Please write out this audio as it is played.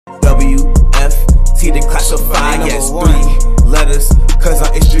T to classify. Yes, 3 letters, cause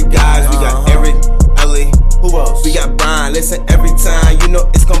I'm extra guys. We got Eric, Ellie, who else? We got Brian. Listen every time, you know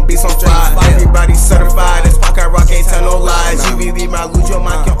it's gonna be some fire. Everybody certified. This podcast rock ain't tell no lies. You really might lose your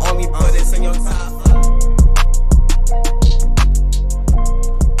mind, can only put this in your top.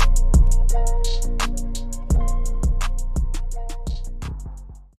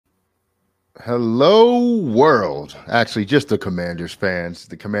 Hello, world. Actually, just the Commanders fans,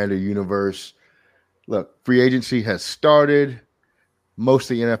 the Commander universe. Look, free agency has started. Most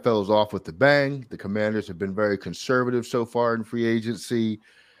of the NFL is off with the bang. The Commanders have been very conservative so far in free agency.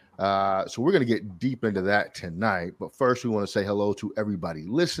 So we're going to get deep into that tonight. But first, we want to say hello to everybody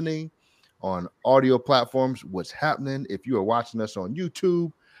listening on audio platforms. What's happening? If you are watching us on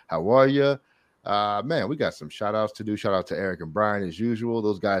YouTube, how are you? Man, we got some shout outs to do. Shout out to Eric and Brian as usual.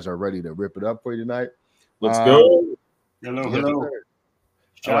 Those guys are ready to rip it up for you tonight. Let's go. Hello.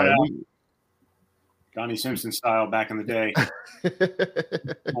 Shout out. Donnie Simpson style back in the day.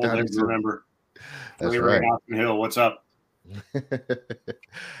 Remember. That's right. Austin Hill, what's up?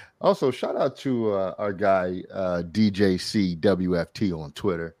 Also, shout out to our guy, DJCWFT on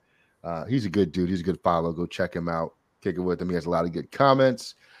Twitter. He's a good dude. He's a good follow. Go check him out. Kick it with him. He has a lot of good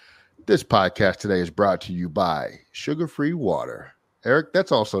comments. This podcast today is brought to you by sugar-free water. Eric,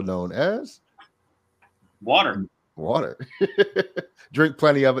 that's also known as water. Drink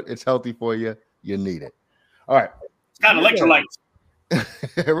plenty of it. It's healthy for you. You need it. All right. It's got electrolytes.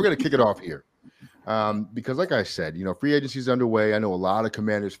 We're going to kick it off here. Because like I said, free agency is underway. I know a lot of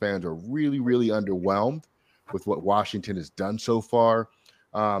Commanders fans are really, really underwhelmed with what Washington has done so far.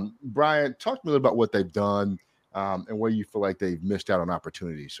 Brian, talk to me a little about what they've done. And where you feel like they've missed out on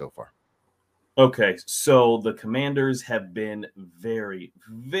opportunities so far. Okay, so the Commanders have been very,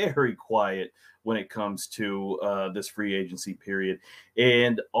 very quiet when it comes to this free agency period.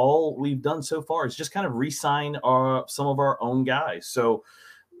 And all we've done so far is just kind of re-sign some of our own guys. So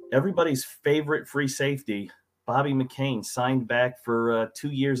everybody's favorite free safety, Bobby McCain, signed back for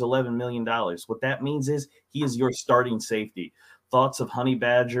 2 years, $11 million. What that means is he is your starting safety. Thoughts of Honey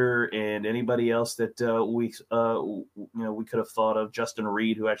Badger and anybody else that we could have thought of, Justin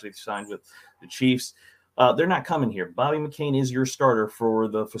Reed, who actually signed with the Chiefs. They're not coming here. Bobby McCain is your starter for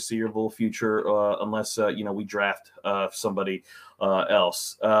the foreseeable future, unless we draft somebody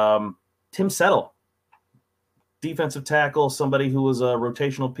else. Tim Settle, defensive tackle, somebody who was a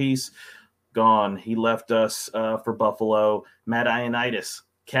rotational piece, gone. He left us for Buffalo. Matt Ioannidis,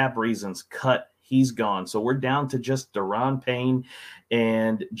 cap reasons, cut. He's gone. So we're down to just Daron Payne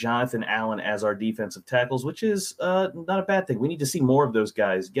and Jonathan Allen as our defensive tackles, which is not a bad thing. We need to see more of those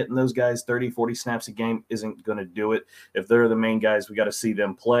guys. Getting those guys 30, 40 snaps a game isn't going to do it. If they're the main guys, we got to see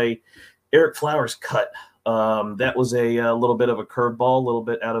them play. Eric Flowers cut. That was a little bit of a curveball, a little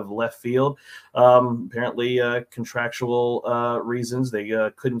bit out of left field. Apparently contractual reasons. They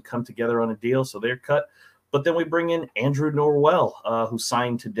couldn't come together on a deal, so they're cut. But then we bring in Andrew Norwell, who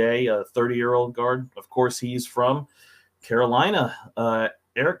signed today, a 30-year-old guard. Of course, he's from Carolina.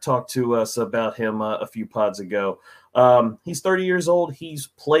 Eric talked to us about him a few pods ago. He's 30 years old. He's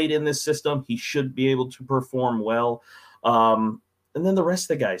played in this system. He should be able to perform well. And then the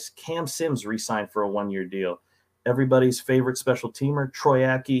rest of the guys, Cam Sims re-signed for a 1-year deal. Everybody's favorite special teamer, Troy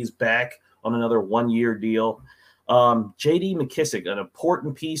Apke's back on another 1-year deal. J.D. McKissick, an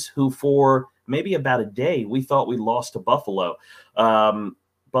important piece who for maybe about a day we thought we lost to Buffalo.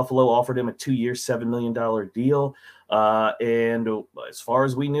 Buffalo offered him a 2-year, $7 million deal. And as far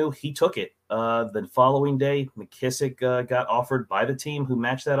as we knew, he took it. The following day, McKissick got offered by the team who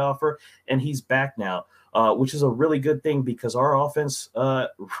matched that offer, and he's back now, which is a really good thing because our offense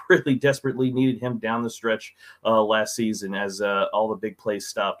really desperately needed him down the stretch last season as all the big plays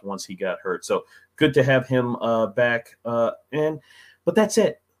stopped once he got hurt. So good to have him back. But that's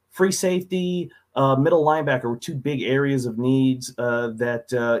it. Free safety, middle linebacker were two big areas of needs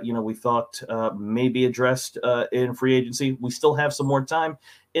that we thought may be addressed in free agency. We still have some more time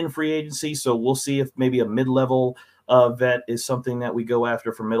in free agency, so we'll see if maybe a mid-level vet is something that we go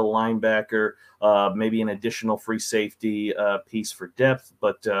after for middle linebacker, maybe an additional free safety piece for depth.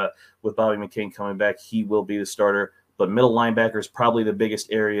 But with Bobby McCain coming back, he will be the starter. But middle linebacker is probably the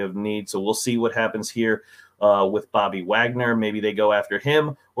biggest area of need, so we'll see what happens here. With Bobby Wagner, maybe they go after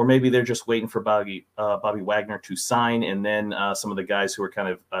him, or maybe they're just waiting for Bobby Wagner to sign, and then some of the guys who are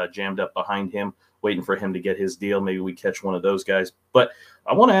kind of jammed up behind him, waiting for him to get his deal. Maybe we catch one of those guys. But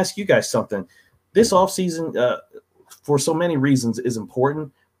I want to ask you guys something. This offseason, for so many reasons, is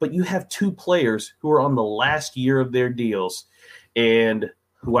important, but you have two players who are on the last year of their deals and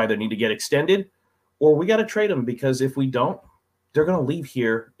who either need to get extended or we got to trade them, because if we don't, they're going to leave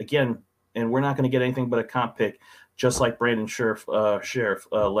here, again, and we're not going to get anything but a comp pick, just like Brandon Sheriff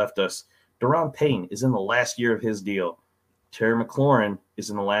left us. Daron Payne is in the last year of his deal. Terry McLaurin is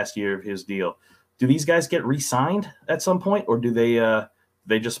in the last year of his deal. Do these guys get re-signed at some point, or do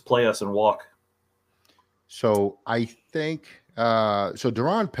they just play us and walk? So I think so.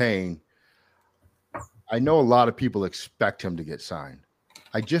 Daron Payne, I know a lot of people expect him to get signed.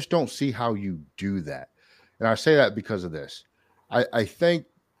 I just don't see how you do that. And I say that because of this. I think,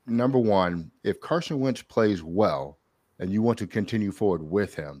 number one, if Carson Wentz plays well and you want to continue forward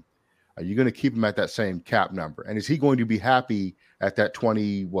with him, are you going to keep him at that same cap number? And is he going to be happy at that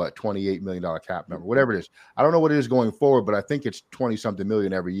 $28 million cap number, whatever it is? I don't know what it is going forward, but I think it's 20-something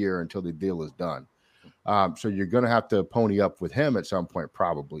million every year until the deal is done. So you're going to have to pony up with him at some point,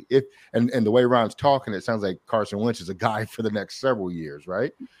 probably. And the way Ron's talking, it sounds like Carson Wentz is a guy for the next several years,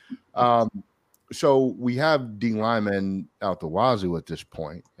 right? So we have D linemen out the wazoo at this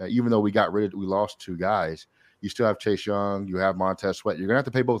point. Even though we lost two guys, you still have Chase Young, you have Montez Sweat. You're going to have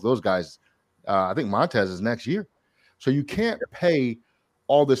to pay both those guys. I think Montez is next year. So you can't pay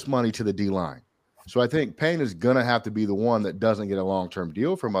all this money to the D line. So I think Payne is going to have to be the one that doesn't get a long-term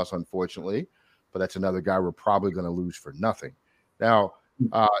deal from us, unfortunately. But that's another guy we're probably going to lose for nothing. Now,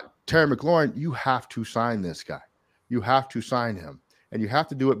 Terry McLaurin, you have to sign this guy. You have to sign him. And you have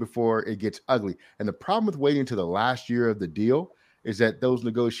to do it before it gets ugly. And the problem with waiting to the last year of the deal is that those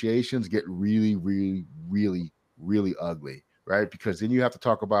negotiations get really, really, really, really ugly, right? Because then you have to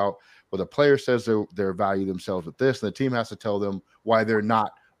talk about, well, the player says they're value themselves with this, and the team has to tell them why they're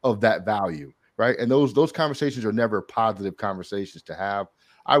not of that value, right? And those conversations are never positive conversations to have.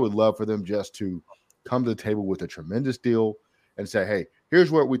 I would love for them just to come to the table with a tremendous deal and say, hey,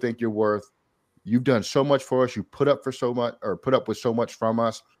 here's what we think you're worth. You've done so much for us. You put up with so much from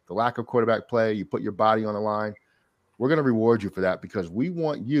us. The lack of quarterback play, you put your body on the line. We're going to reward you for that because we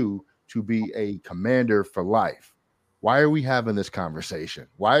want you to be a Commander for life. Why are we having this conversation?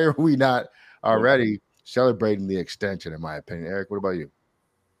 Why are we not already celebrating the extension, in my opinion? Eric, what about you?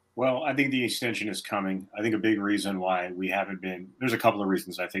 Well, I think the extension is coming. I think a big reason why we haven't been – there's a couple of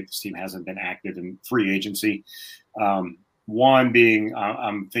reasons I think this team hasn't been active in free agency. One being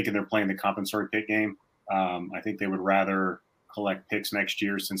I'm thinking they're playing the compensatory pick game. I think they would rather collect picks next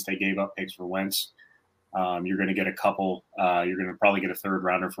year since they gave up picks for Wentz. You're going to get a couple. You're going to probably get a third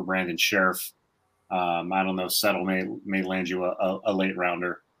rounder for Brandon Sheriff. I don't know. Settle may land you a late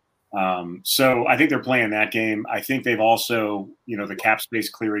rounder. So I think they're playing that game. I think they've also, the cap space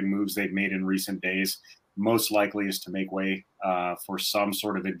clearing moves they've made in recent days most likely is to make way for some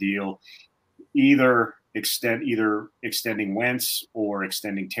sort of a deal, either extending Wentz or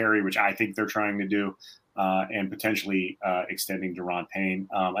extending Terry, which I think they're trying to do, and potentially extending Daron Payne.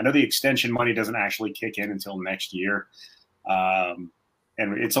 I know the extension money doesn't actually kick in until next year.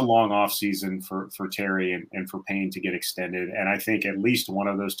 And it's a long off season for Terry and for Payne to get extended. And I think at least one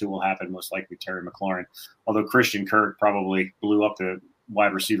of those two will happen, most likely Terry McLaurin. Although Christian Kirk probably blew up the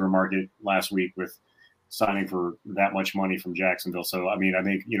wide receiver market last week with signing for that much money from Jacksonville. So, I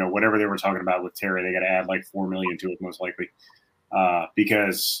think, whatever they were talking about with Terry, they got to add like $4 million to it most likely.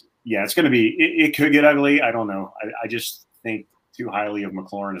 Because, it's going to be – it could get ugly. I don't know. I just think too highly of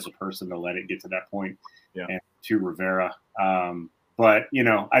McLaurin as a person to let it get to that point. Yeah. And to Rivera. But,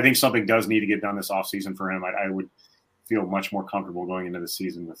 I think something does need to get done this offseason for him. I would feel much more comfortable going into the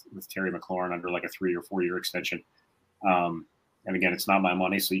season with Terry McLaurin under like a 3 or 4 year extension. And again, it's not my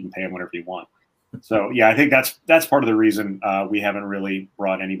money, so you can pay him whatever you want. So, I think that's part of the reason we haven't really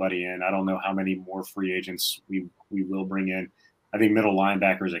brought anybody in. I don't know how many more free agents we will bring in. I think middle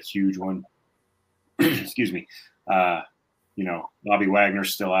linebacker is a huge one. Excuse me. Bobby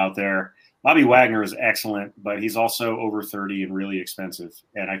Wagner's still out there. Bobby Wagner is excellent, but he's also over 30 and really expensive.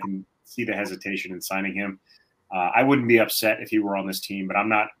 And I can see the hesitation in signing him. I wouldn't be upset if he were on this team, but I'm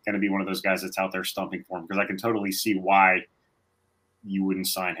not going to be one of those guys that's out there stumping for him because I can totally see why you wouldn't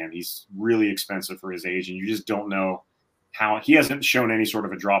sign him. He's really expensive for his age, and you just don't know how – he hasn't shown any sort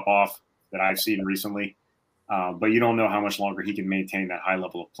of a drop-off that I've seen recently, but you don't know how much longer he can maintain that high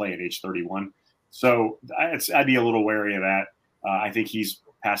level of play at age 31. So I'd be a little wary of that. I think he's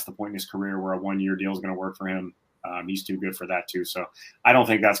 – past the point in his career where a 1 year deal is going to work for him. He's too good for that too. So I don't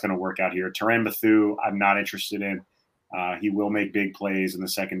think that's going to work out here. Tyrann Mathieu, I'm not interested in. He will make big plays in the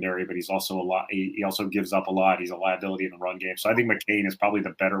secondary, but he's also he also gives up a lot. He's a liability in the run game. So I think McCain is probably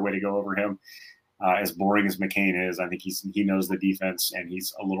the better way to go over him. As boring as McCain is, I think he knows the defense and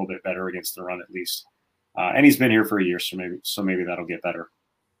he's a little bit better against the run at least. And he's been here for a year, so maybe that'll get better.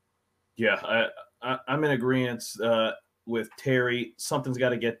 Yeah, I'm in agreement. With Terry, something's got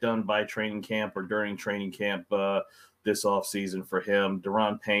to get done by training camp or during training camp this offseason for him.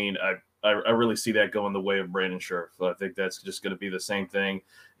 Daron Payne, I really see that going the way of Brandon Scherff. I think that's just going to be the same thing.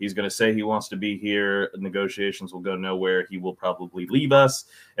 He's going to say he wants to be here. Negotiations will go nowhere. He will probably leave us.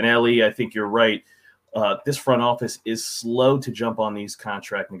 And Ellie, I think you're right. This front office is slow to jump on these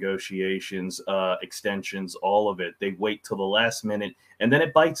contract negotiations, extensions, all of it. They wait till the last minute, and then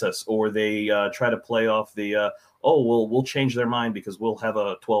it bites us, or they try to play off the, we'll change their mind because we'll have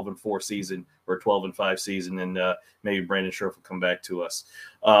a 12-4 season or a 12-5 season, and maybe Brandon Scherff will come back to us.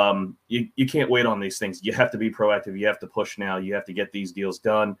 You can't wait on these things. You have to be proactive. You have to push now. You have to get these deals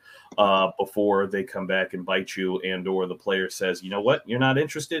done before they come back and bite you, and or the player says, you know what, you're not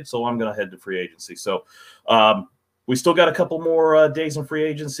interested, so I'm going to head to free agency. So we still got a couple more days in free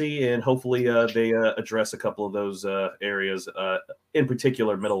agency, and hopefully they address a couple of those areas, in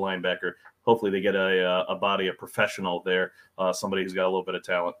particular middle linebacker. Hopefully they get a body, a professional there, somebody who's got a little bit of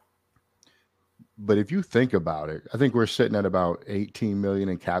talent. But if you think about it, I think we're sitting at about 18 million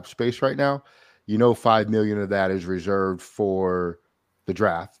in cap space right now. 5 million of that is reserved for the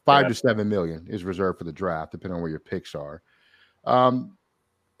draft. 5 to 7 million is reserved for the draft, depending on where your picks are.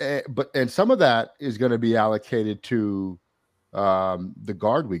 And some of that is going to be allocated to the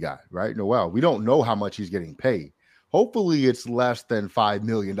guard we got, right? Noel. We don't know how much he's getting paid. Hopefully it's less than $5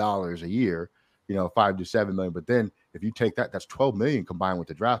 million a year, 5 to 7 million. But then if you take that, that's 12 million combined with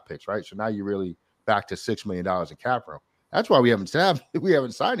the draft picks, right? So now you're really back to $6 million in cap room. That's why we haven't signed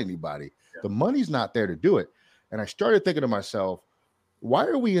anybody. Yeah. The money's not there to do it. And I started thinking to myself, why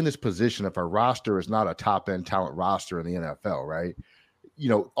are we in this position if our roster is not a top-end talent roster in the NFL, right?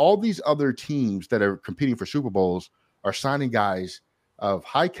 All these other teams that are competing for Super Bowls are signing guys of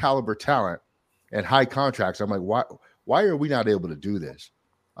high caliber talent and high contracts. I'm like, why are we not able to do this?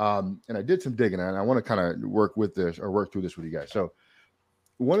 And I did some digging, and I want to kind of work through this with you guys. So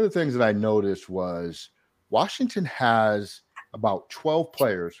one of the things that I noticed was Washington has about 12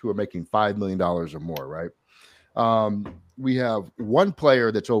 players who are making $5 million or more, right? We have one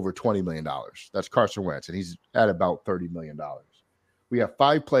player that's over $20 million. That's Carson Wentz, and he's at about $30 million. We have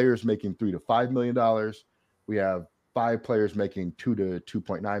 5 players making $3 to $5 million. We have 5 players making $2 to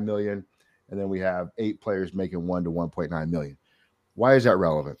 $2.9 million. And then we have 8 players making $1 to $1.9 million. Why is that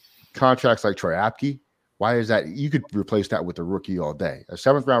relevant? Contracts like Troy Apke, why is that? You could replace that with a rookie all day. A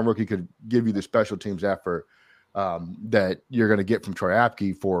 7th-round rookie could give you the special teams effort that you're going to get from Troy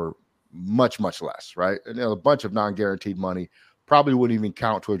Apke for much, much less, right? And a bunch of non-guaranteed money probably wouldn't even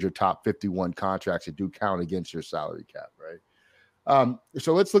count towards your top 51 contracts that do count against your salary cap, right?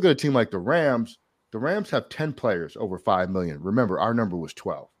 So let's look at a team like the Rams. The Rams have 10 players over $5 million. Remember, our number was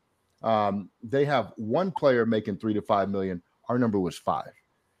 12. They have 1 player making $3 to $5 million. Our number was 5.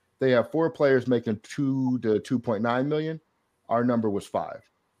 They have 4 players making $2 to $2.9 million. Our number was 5.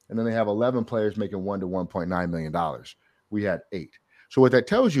 And then they have 11 players making $1 to $1.9 million. We had 8. So what that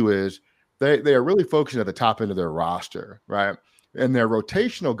tells you is they are really focusing at the top end of their roster, right? And their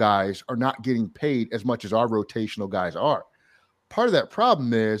rotational guys are not getting paid as much as our rotational guys are. Part of that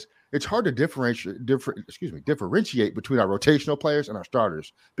problem is it's hard to differentiate between our rotational players and our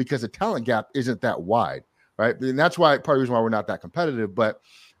starters because the talent gap isn't that wide, right? And that's why part of the reason why we're not that competitive. But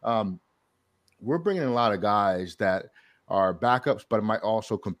we're bringing in a lot of guys that are backups, but might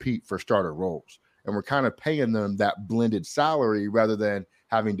also compete for starter roles. And we're kind of paying them that blended salary rather than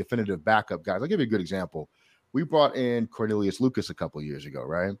having definitive backup guys. I'll give you a good example. We brought in Cornelius Lucas a couple of years ago,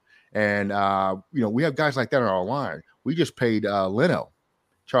 right? And, we have guys like that on our line. We just paid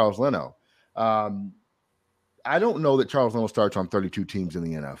Charles Leno. I don't know that Charles Leno starts on 32 teams in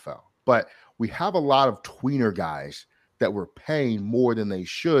the NFL, but we have a lot of tweener guys that we're paying more than they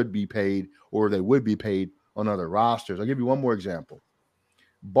should be paid or they would be paid on other rosters. I'll give you one more example.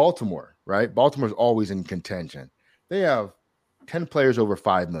 Baltimore, right? Baltimore's always in contention. They have 10 players over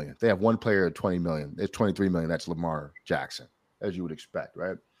 $5 million. They have 1 player at $20 million. It's $23 million. That's Lamar Jackson, as you would expect,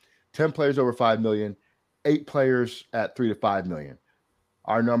 right? 10 players over $5 million, 8 players at $3 to $5 million.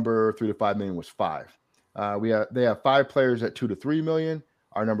 Our number, $3 to $5 million, was 5. They have 5 players at $2 to $3 million.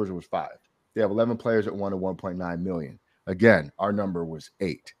 Our numbers was 5. They have 11 players at $1 to $1.9 million. Again, our number was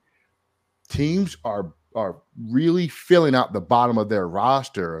 8. Teams are really filling out the bottom of their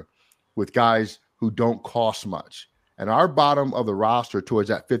roster with guys who don't cost much. And our bottom of the roster towards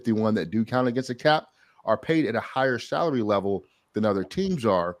that 51 that do count against the cap are paid at a higher salary level than other teams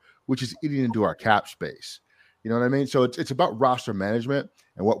are, which is eating into our cap space. You know what I mean? So it's about roster management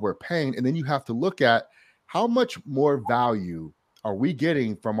and what we're paying. And then you have to look at how much more value are we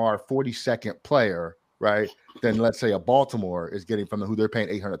getting from our 42nd player, right, than let's say a Baltimore is getting from who they're paying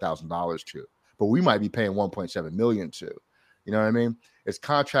 $800,000 to. But we might be paying $1.7 million to. You know what I mean? It's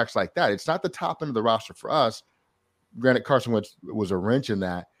contracts like that. It's not the top end of the roster for us. Granted, Carson Wentz was a wrench in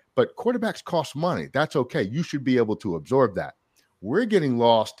that, but quarterbacks cost money. That's okay. You should be able to absorb that. We're getting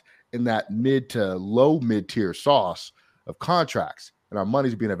lost in that mid to low mid-tier sauce of contracts, and our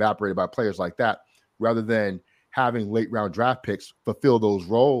money's being evaporated by players like that rather than having late round draft picks fulfill those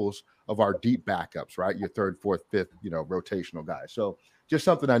roles of our deep backups, right? Your third, fourth, fifth, rotational guys. So just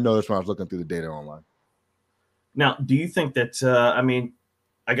something I noticed when I was looking through the data online. Now, do you think that,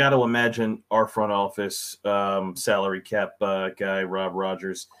 I got to imagine our front office salary cap guy, Rob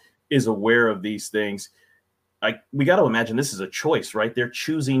Rogers, is aware of these things. We got to imagine this is a choice, right? They're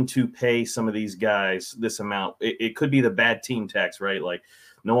choosing to pay some of these guys this amount. It could be the bad team tax, right? Like,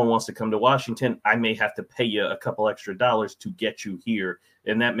 no one wants to come to Washington. I may have to pay you a couple extra dollars to get you here.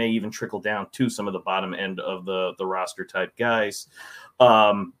 And that may even trickle down to some of the bottom end of the roster type guys.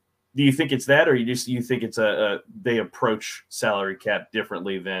 Do you think it's that, or you think it's they approach salary cap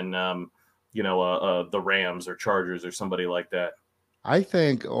differently than the Rams or Chargers or somebody like that? I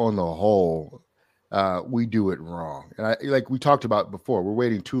think on the whole, we do it wrong. And like we talked about before, we're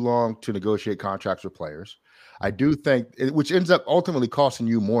waiting too long to negotiate contracts with players. I do think, which ends up ultimately costing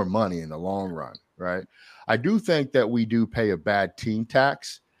you more money in the long run, right? I do think that we do pay a bad team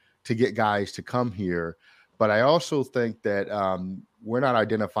tax to get guys to come here. But I also think that we're not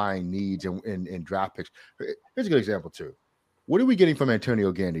identifying needs in draft picks. Here's a good example, too. What are we getting from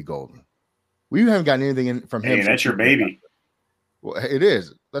Antonio Gandy Golden? We haven't gotten anything from him. Hey, that's your baby. Well, it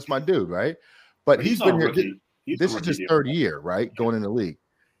is. That's my dude, right? But he's been here. This is his third year, right? Going in the league.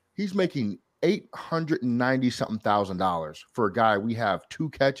 He's making $890,000 for a guy we have 2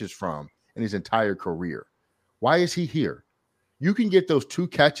 catches from in his entire career. Why is he here? You can get those 2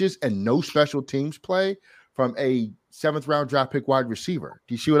 catches and no special teams play from a 7th round draft pick wide receiver.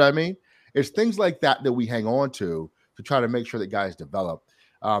 Do you see what I mean? It's things like that we hang on to try to make sure that guys develop.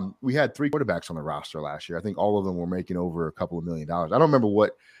 We had 3 quarterbacks on the roster last year. I think all of them were making over a couple of $1 million. I don't remember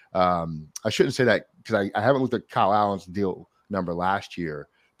what I shouldn't say that because I haven't looked at Kyle Allen's deal number last year,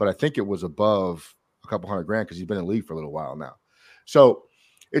 but I think it was above a couple $100,000 because he's been in the league for a little while now. So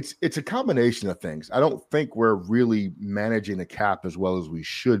it's a combination of things. I don't think we're really managing the cap as well as we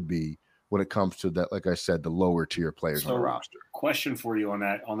should be when it comes to that, like I said, the lower tier players on the roster. Question for you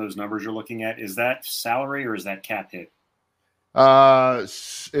on those numbers you're looking at. Is that salary or is that cap hit?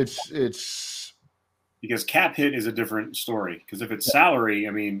 It's because cap hit is a different story. Because if it's salary,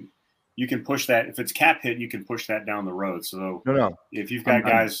 I mean, you can push that. If it's cap hit, you can push that down the road. So no. If you've got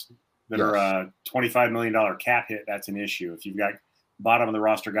guys that are $25 million cap hit, that's an issue. If you've got bottom of the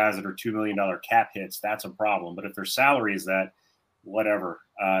roster guys that are $2 million cap hits, that's a problem. But if their salary is that, whatever,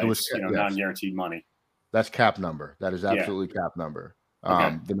 it's non-guaranteed money. That's cap number. That is absolutely cap number.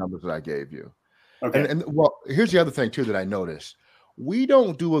 Okay. The numbers that I gave you. Okay. And well, here's the other thing too that I noticed. We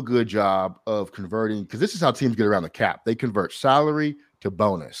don't do a good job of converting, because this is how teams get around the cap. They convert salary to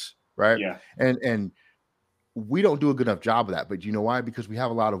bonus, right? Yeah. And we don't do a good enough job of that. But you know why? Because we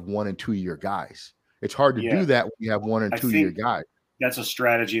have a lot of 1 and 2 year guys. It's hard to do that when you have 1 and 2 year guys. That's a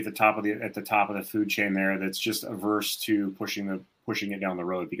strategy at the top of the food chain there that's just averse to pushing it down the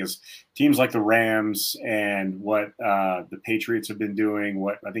road, because teams like the Rams and what the Patriots have been doing,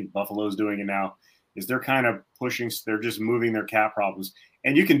 what I think Buffalo's doing it now, is they're kind of they're just moving their cap problems.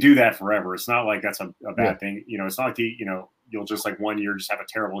 And you can do that forever. It's not like that's a bad thing. It's not like you'll just like 1 year just have a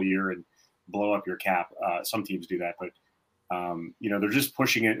terrible year and blow up your cap. Some teams do that, but they're just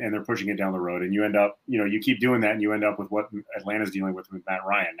pushing it, and they're pushing it down the road, and you end up, you keep doing that, and you end up with what Atlanta's dealing with Matt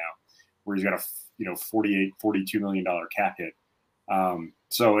Ryan now, where he's got a $42 million cap hit.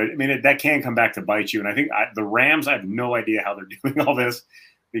 That can come back to bite you. And I think the Rams, I have no idea how they're doing all this,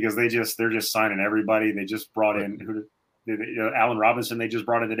 because they're just signing everybody. They just brought in Allen Robinson. They just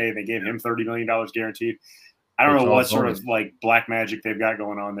brought in today. They gave him $30 million guaranteed. I don't know what sort of like black magic they've got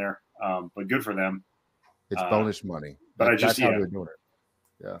going on there, but good for them. It's bonus money. But that's how they're doing it.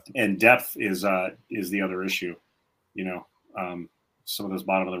 Yeah. And depth is the other issue. Some of those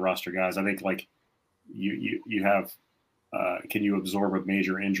bottom of the roster guys, I think, like you have. Can you absorb a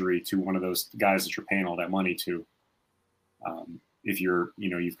major injury to one of those guys that you're paying all that money to? If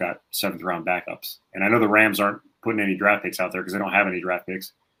you've got 7th round backups, and I know the Rams aren't putting any draft picks out there because they don't have any draft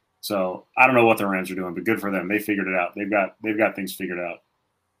picks. So I don't know what the Rams are doing, but good for them. They figured it out. They've got things figured out.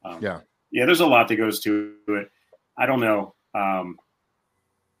 There's a lot that goes to it. I don't know. I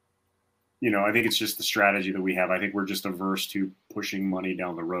think it's just the strategy that we have. I think we're just averse to pushing money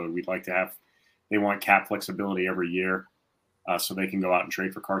down the road. We'd like to they want cap flexibility every year, so they can go out and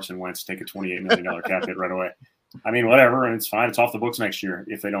trade for Carson Wentz, take a $28 million cap hit right away. I mean, whatever, and it's fine. It's off the books next year.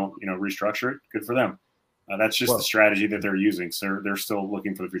 If they don't, restructure it, good for them. That's just the strategy that they're using. So they're still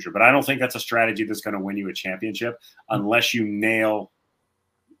looking for the future. But I don't think that's a strategy that's going to win you a championship unless you nail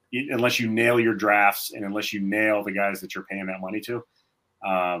unless you nail your drafts and unless you nail the guys that you're paying that money to.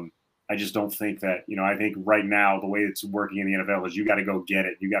 I just don't think that, I think right now the way it's working in the NFL is you got to go get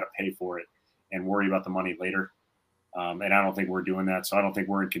it. You got to pay for it and worry about the money later. And I don't think we're doing that. So I don't think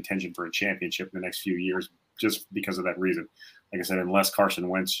we're in contention for a championship in the next few years just because of that reason. Like I said, unless Carson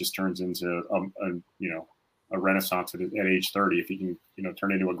Wentz just turns into a renaissance at age 30, if he can,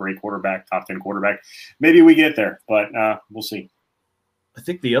 turn into a great quarterback, top 10 quarterback, maybe we get there, but we'll see. I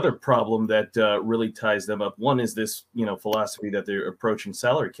think the other problem that really ties them up, one is this, philosophy that they're approaching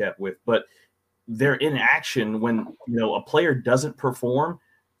salary cap with, but their inaction when, a player doesn't perform,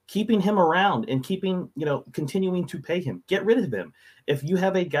 keeping him around and continuing to pay him. Get rid of him. If you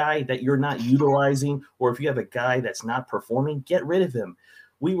have a guy that you're not utilizing, or if you have a guy that's not performing, get rid of him.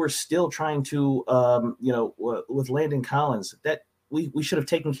 We were still trying to, with Landon Collins, that we should have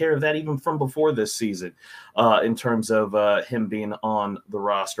taken care of that even from before this season, in terms of him being on the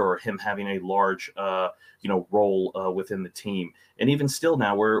roster or him having a large, role within the team. And even still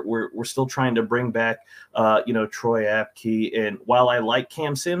now, we're still trying to bring back, Troy Apke. And while I like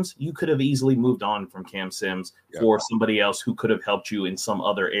Cam Sims, you could have easily moved on from Cam Sims for somebody else who could have helped you in some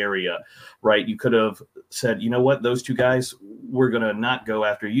other area, right? You could have said, you know what, those two guys, we're going to not go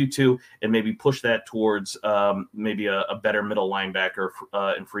after you two, and maybe push that towards maybe a better middle linebacker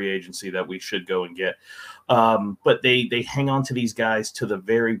in free agency that we should go and get. But they hang on to these guys to the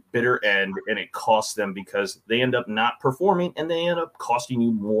very bitter end, and it costs them because they end up not performing and they end up costing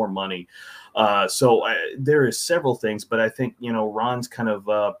you more money. So there is several things, but I think, Ron's kind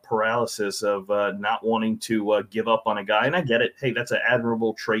of paralysis of not wanting to give up on a guy. And I get it. Hey, that's an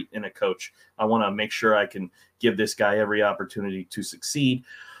admirable trait in a coach. I want to make sure I can give this guy every opportunity to succeed.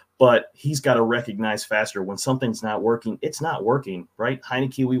 But he's got to recognize faster when something's not working. It's not working, right?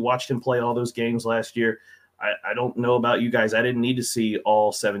 Heinicke, we watched him play all those games last year. I don't know about you guys. I didn't need to see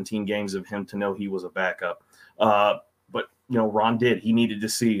all 17 games of him to know he was a backup. But Ron did. He needed to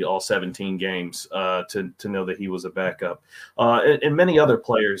see all 17 games to know that he was a backup. And many other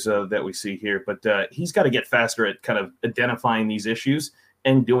players that we see here. But he's got to get faster at kind of identifying these issues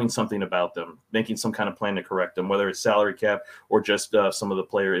and doing something about them, making some kind of plan to correct them, whether it's salary cap or just some of the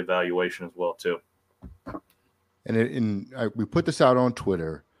player evaluation as well, too. And we put this out on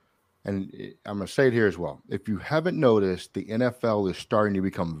Twitter, and I'm going to say it here as well. If you haven't noticed, the NFL is starting to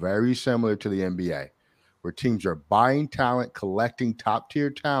become very similar to the NBA, where teams are buying talent, collecting top-tier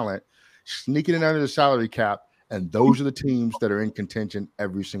talent, sneaking it under the salary cap, and those are the teams that are in contention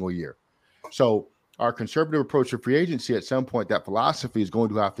every single year. So our conservative approach to free agency, at some point, that philosophy is going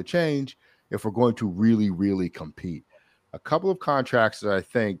to have to change if we're going to really, really compete. A couple of contracts that I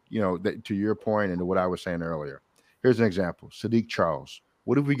think, that to your point and to what I was saying earlier. Here's an example. Sadiq Charles.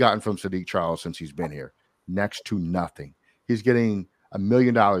 What have we gotten from Sadiq Charles since he's been here? Next to nothing. He's getting $1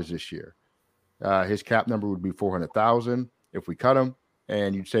 million this year. His cap number would be $400,000 if we cut him,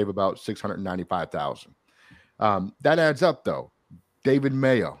 and you'd save about $695,000. That adds up, though. David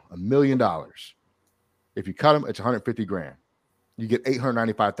Mayo, $1 million. If you cut him, it's $150,000. You get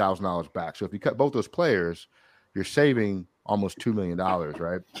 $895,000 back. So if you cut both those players, you're saving almost $2 million,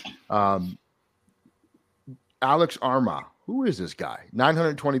 right? Alex Armah, who is this guy?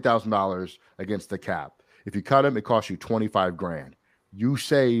 $920,000 against the cap. If you cut him, it costs you $25,000. You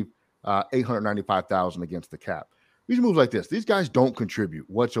save $895,000 against the cap. These moves like this, these guys don't contribute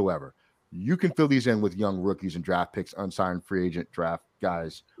whatsoever. You can fill these in with young rookies and draft picks, unsigned free agent draft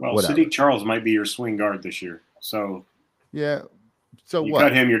guys. Well, whatever. Sadiq Charles might be your swing guard this year. So yeah. So you what?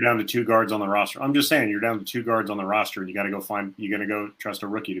 cut him, you're down to 2 guards on the roster. I'm just saying, you're down to 2 guards on the roster, and you're going to go trust a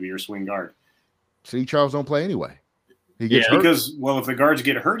rookie to be your swing guard. Sadiq Charles don't play anyway. He gets hurt. Because, if the guards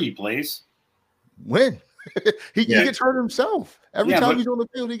get hurt, he plays. When? he gets hurt himself. Every time he's on the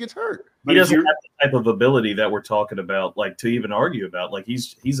field, he gets hurt. He doesn't have the type of ability that we're talking about, like to even argue about. Like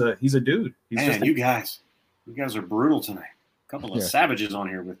he's a dude. You guys are brutal tonight. A couple of savages on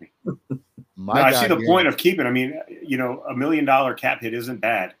here with me. I see the point of keeping. I mean, $1 million cap hit isn't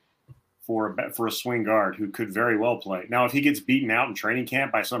bad for a swing guard who could very well play. Now, if he gets beaten out in training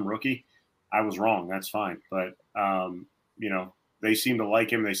camp by some rookie, I was wrong. That's fine. But they seem to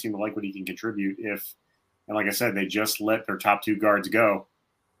like him. They seem to like what he can contribute. And like I said, they just let their top 2 guards go.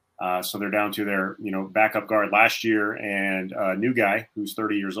 So they're down to their, backup guard last year and a new guy who's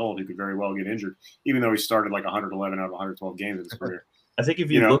 30 years old who could very well get injured, even though he started like 111 out of 112 games in his career. I think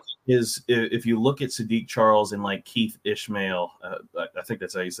if you look at Sadiq Charles and like Keith Ishmael, I think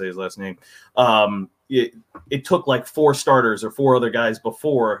that's how you say his last name. It took like 4 starters or 4 other guys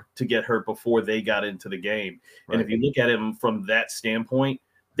before to get hurt before they got into the game. Right. And if you look at him from that standpoint,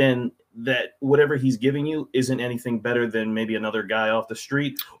 then that whatever he's giving you isn't anything better than maybe another guy off the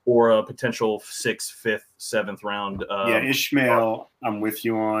street or a potential 6th, 5th, 7th round. Ishmael, I'm with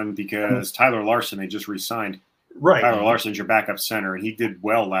you on, because Tyler Larson, they just re-signed. Right. Tyler Larson's your backup center, and he did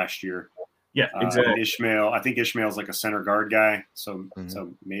well last year. Yeah, exactly. I think Ishmael's like a center guard guy, so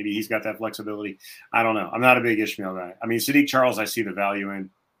maybe he's got that flexibility. I don't know. I'm not a big Ishmael guy. I mean, Sadiq Charles, I see the value in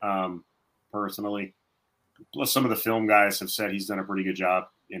personally. Plus, some of the film guys have said he's done a pretty good job,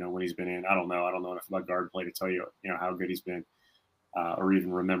 when he's been in. I don't know enough about guard play to tell you, how good he's been, or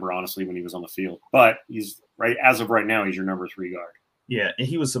even remember honestly when he was on the field. But he's as of right now, he's your number 3 guard. Yeah, and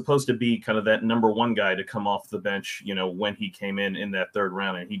he was supposed to be kind of that number 1 guy to come off the bench, when he came in that 3rd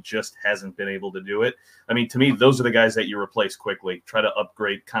round, and he just hasn't been able to do it. I mean, to me, those are the guys that you replace quickly. Try to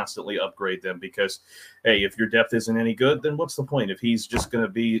constantly upgrade them, because, hey, if your depth isn't any good, then what's the point? If he's just going to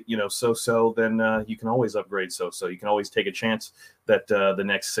be, so-so, then you can always upgrade so-so. You can always take a chance that the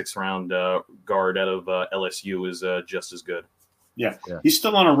next 6th round guard out of LSU is just as good. Yeah, he's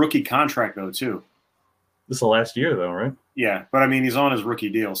still on a rookie contract, though, too. This is the last year, though, right? Yeah, but I mean, he's on his rookie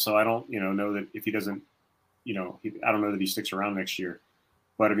deal, so I don't, know that if he doesn't, I don't know that he sticks around next year.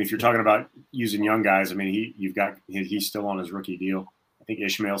 But I mean, if you're talking about using young guys, I mean, he's still on his rookie deal. I think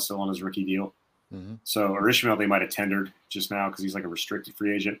Ishmael's still on his rookie deal. Mm-hmm. So, or Ishmael, they might have tendered just now because he's like a restricted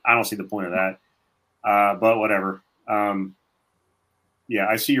free agent. I don't see the point of that. But whatever.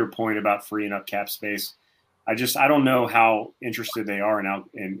 I see your point about freeing up cap space. I don't know how interested they are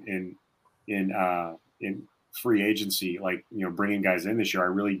in free agency, bringing guys in this year. I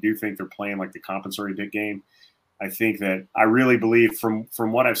really do think they're playing like the compensatory big game. I think that I really believe from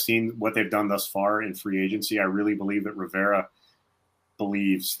what I've seen, what they've done thus far in free agency, I really believe that Rivera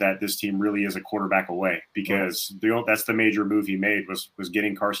believes that this team really is a quarterback away, because that's the major move he made was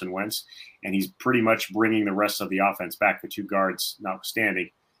getting Carson Wentz, and he's pretty much bringing the rest of the offense back, the 2 guards notwithstanding.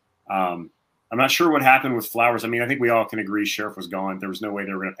 I'm not sure what happened with Flowers. I mean, I think we all can agree Sheriff was gone. There was no way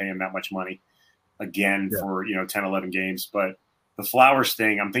they were going to pay him that much money again for 10, 11 games. But the Flowers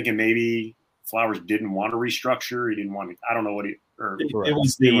thing, I'm thinking maybe Flowers didn't want to restructure. He didn't want to. I don't know what it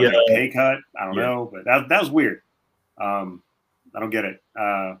was the pay cut. I don't know, but that was weird. I don't get it.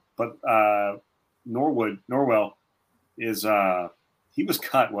 But Norwell is he was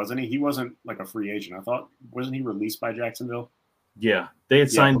cut, wasn't he? He wasn't like a free agent. I thought, wasn't he released by Jacksonville? Yeah, they had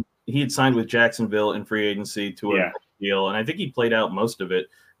signed. He had signed with Jacksonville in free agency to a deal, and I think he played out most of it.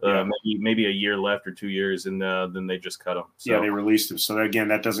 Maybe a year left or 2 years, and then they just cut him. So. Yeah, they released him. So again,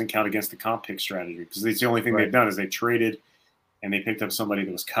 that doesn't count against the comp pick strategy, because it's the only thing they've done is they traded and they picked up somebody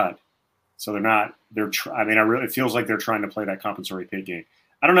that was cut. So they're not. It feels like they're trying to play that compensatory pick game.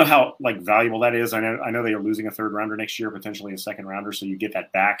 I don't know how valuable that is. I know they are losing a 3rd rounder next year, potentially a 2nd rounder, so you get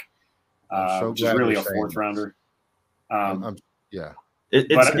that back, which is really a 4th rounder.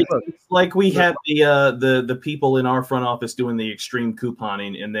 It's like we have the people in our front office doing the extreme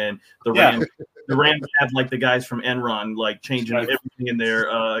couponing, and then the Rams have the guys from Enron changing everything in their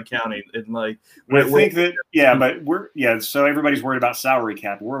accounting, and so everybody's worried about salary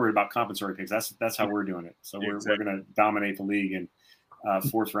cap. We're worried about compensatory picks. That's how we're doing it. So we're going to dominate the league in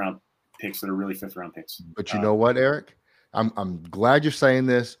 4th round picks that are really 5th round picks. But you know what, Eric? I'm glad you're saying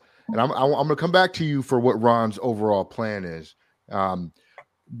this, and I'm going to come back to you for what Ron's overall plan is.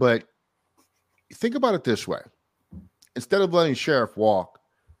 But think about it this way. Instead of letting Sheriff walk,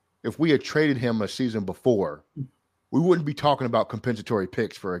 if we had traded him a season before, we wouldn't be talking about compensatory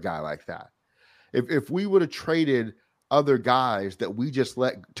picks for a guy like that. If we would have traded other guys that we just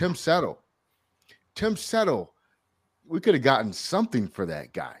let Tim Settle, we could have gotten something for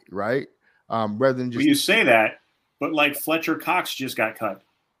that guy, right? Rather than just. Well, you say that, but Fletcher Cox just got cut.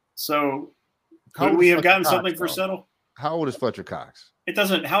 So could we have gotten something for Settle? How old is Fletcher Cox? It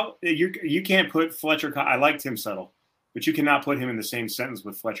doesn't. How you can't put Fletcher Cox. I like Tim Settle, but you cannot put him in the same sentence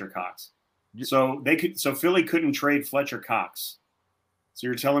with Fletcher Cox. So Philly couldn't trade Fletcher Cox. So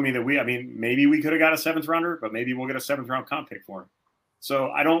you're telling me that maybe we could have got a 7th rounder, but maybe we'll get a 7th round comp pick for him. So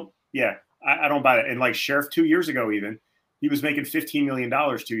I don't buy it. And Sheriff 2 years ago, even he was making $15 million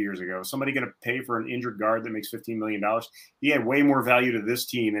 2 years ago. Somebody going to pay for an injured guard that makes $15 million? He had way more value to this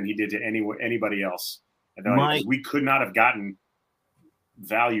team than he did to anybody else. We could not have gotten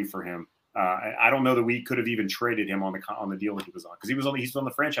value for him. I don't know that we could have even traded him on the deal that he was on, because he's on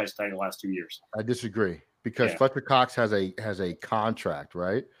the franchise tag the last 2 years. I disagree, because Fletcher Cox has a contract,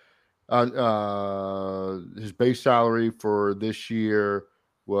 right? His base salary for this year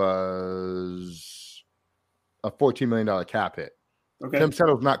was a $14 million cap hit. Okay. Tim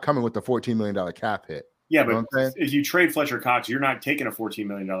Settle's not coming with the $14 million cap hit. Yeah, but if you trade Fletcher Cox, you're not taking a $14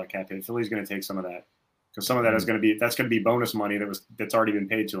 million cap hit. Philly's going to take some of that, because some of that is going to be bonus money that's already been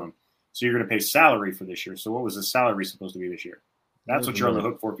paid to him. So you're going to pay salary for this year. So what was the salary supposed to be this year? That's what you're on the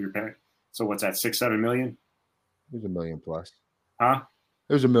hook for if you're paying. So what's that, 6-7 million? It was $1 million plus. Huh?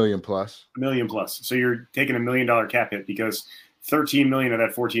 It was $1 million plus. $1 million plus. So you're taking $1 million cap hit because 13 million of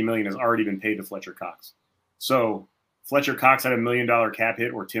that 14 million has already been paid to Fletcher Cox. So Fletcher Cox had $1 million cap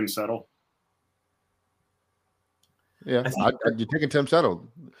hit, or Tim Settle. Yeah, you're taking Tim Settle.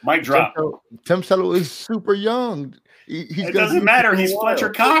 Might drop. Tim Settle is super young. It doesn't matter. He's Fletcher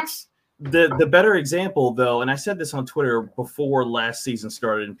Cox. The better example, though, and I said this on Twitter before last season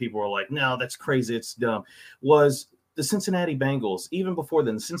started, and people were like, "No, that's crazy. It's dumb." Was the Cincinnati Bengals. Even before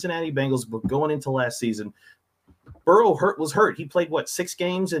then, the Cincinnati Bengals were going into last season. Burrow was hurt. He played, 6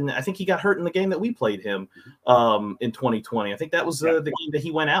 games? And I think he got hurt in the game that we played him in 2020. I think that was the game that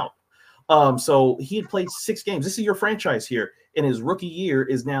he went out. So he had played 6 games. This is your franchise here. And his rookie year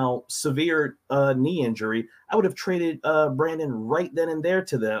is now severe knee injury. I would have traded Brandon right then and there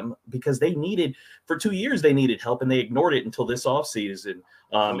to them because they needed – for 2 years they needed help, and they ignored it until this offseason.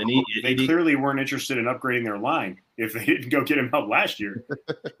 They clearly weren't interested in upgrading their line if they didn't go get him help last year.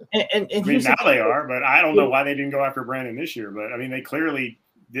 And I mean, now they are, but I don't know why they didn't go after Brandon this year. But, I mean, they clearly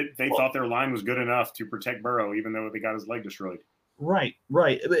did. They thought their line was good enough to protect Burrow, even though they got his leg destroyed. Right.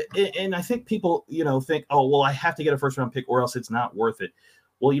 And I think people, think, oh, well, I have to get a first-round pick or else it's not worth it.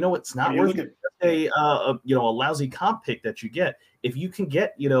 Well, it's not worth it. A lousy comp pick that you get. If you can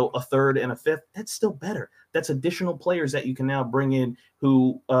get, a third and a fifth, that's still better. That's additional players that you can now bring in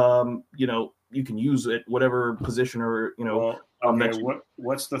who, you can use at whatever position or,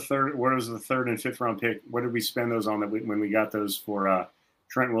 what's the third? What was the third and fifth round pick? What did we spend those on when we got those for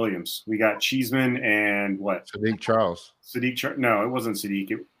Trent Williams? We got Cheeseman and what? Sadiq Charles. No, it wasn't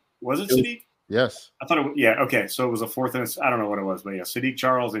Sadiq. Was it Sadiq? Yes. I thought it was, yeah. Okay. So it was a fourth and I don't know what it was, but yeah, Sadiq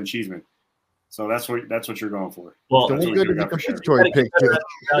Charles and Cheeseman. So that's what you're going for. Well, that's good to the compensatory pick.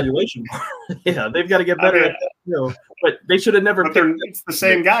 Evaluation. Yeah, they've got to get better. But they should have never. But it's the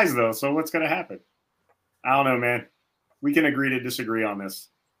same guys though. So what's going to happen? I don't know, man. We can agree to disagree on this.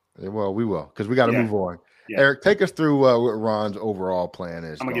 Well, we will because we got to move on. Yeah. Eric, take us through what Ron's overall plan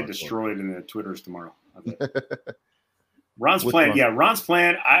is. I'm gonna get destroyed in the Twitters tomorrow. Ron's plan. Yeah, Ron's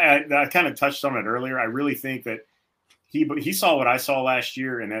plan. I kind of touched on it earlier. I really think that he saw what I saw last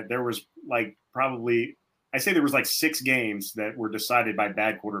year, and that there was there was 6 games that were decided by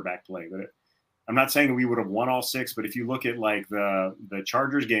bad quarterback play. But I'm not saying we would have won all 6, but if you look at the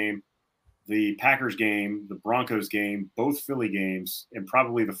Chargers game, the Packers game, the Broncos game, both Philly games, and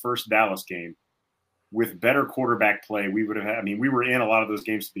probably the first Dallas game, with better quarterback play, we would have had. I mean, we were in a lot of those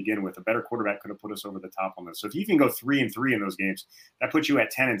games to begin with. A better quarterback could have put us over the top on this. So if you can go 3-3 in those games, that puts you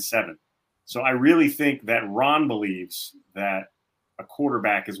at 10-7. So I really think that Ron believes that a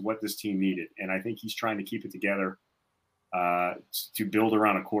quarterback is what this team needed, and I think he's trying to keep it together to build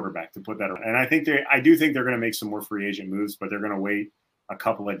around a quarterback to put that. And I do think they're going to make some more free agent moves, but they're going to wait a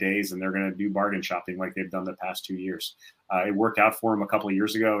couple of days and they're going to do bargain shopping like they've done the past 2 years. It worked out for them a couple of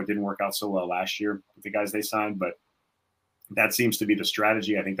years ago. It didn't work out so well last year with the guys they signed, but that seems to be the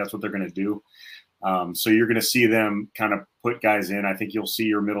strategy. I think that's what they're going to do. So you're going to see them kind of put guys in. I think you'll see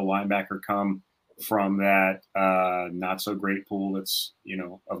your middle linebacker come from that not so great pool that's,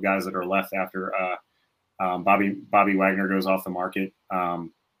 of guys that are left after Bobby Wagner goes off the market.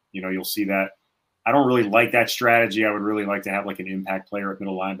 You'll see that. I don't really like that strategy. I would really like to have an impact player at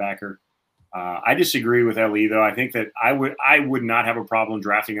middle linebacker. I disagree with Ellie, though. I think that I would not have a problem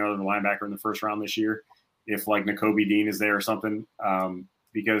drafting another linebacker in the first round this year if Nakobe Dean is there or something,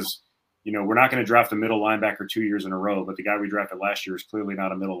 because we're not going to draft a middle linebacker 2 years in a row, but the guy we drafted last year is clearly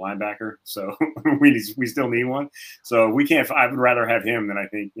not a middle linebacker, so we still need one. So we can't. I would rather have him than I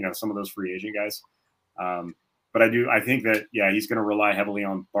think some of those free agent guys. But I think that, he's going to rely heavily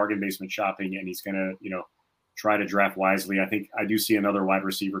on bargain basement shopping, and he's going to, try to draft wisely. I do see another wide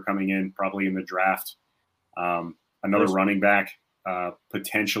receiver coming in probably in the draft, another running back,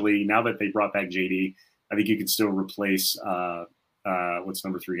 potentially. Now that they brought back JD, I think you can still replace, what's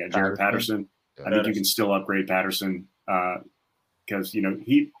number 3 guy? Jared Patterson. I think you can still upgrade Patterson because,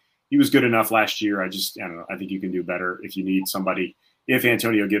 he was good enough last year. I don't know. I think you can do better if you need somebody. If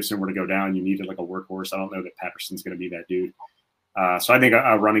Antonio Gibson were to go down, you needed a workhorse. I don't know that Patterson's going to be that dude. So I think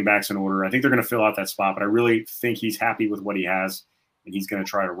a running back's in order. I think they're going to fill out that spot, but I really think he's happy with what he has, and he's going to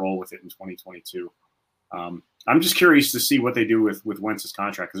try to roll with it in 2022. I'm just curious to see what they do with Wentz's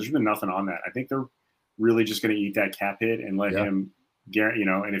contract because there's been nothing on that. I think they're really just going to eat that cap hit and let him get,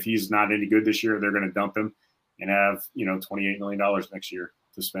 and if he's not any good this year, they're going to dump him and have, $28 million next year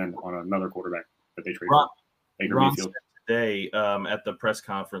to spend on another quarterback that they trade for. Baker Mayfield. today at the press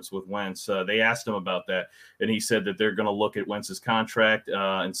conference with Wentz. They asked him about that, and he said that they're going to look at Wentz's contract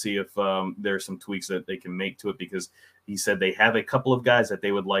and see if there's some tweaks that they can make to it, because he said they have a couple of guys that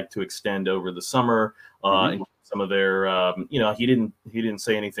they would like to extend over the summer. And some of their, he didn't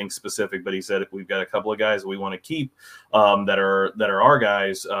say anything specific, but he said if we've got a couple of guys we want to keep that are our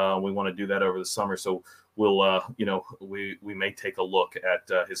guys, we want to do that over the summer. So we'll, we may take a look at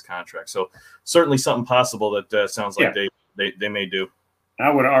his contract. So certainly something possible that sounds like they may do. I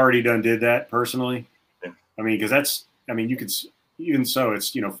would have already did that personally. Yeah. I mean, because you could, even so,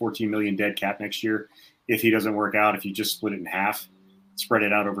 it's, 14 million dead cap next year. If he doesn't work out, if you just split it in half, spread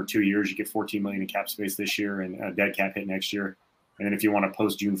it out over 2 years, you get 14 million in cap space this year and a dead cap hit next year. And then if you want to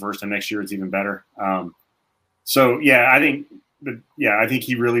post June 1st of next year, it's even better. I think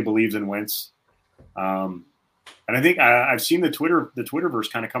he really believes in Wentz. And I think I've seen the Twitterverse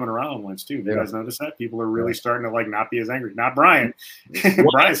kind of coming around on Wentz too. You guys notice that? People are really starting to not be as angry. Not Brian.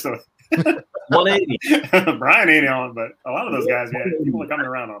 Brian's still 180. Brian ain't on, but a lot of those guys, people are coming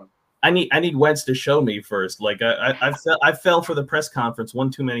around on him. I need Wentz to show me first. Like I fell for the press conference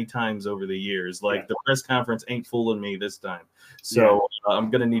one too many times over the years. The press conference ain't fooling me this time. So I'm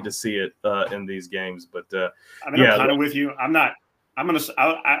gonna need to see it in these games. But I'm kind of with you. I was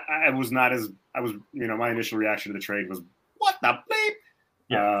my initial reaction to the trade was what the bleep.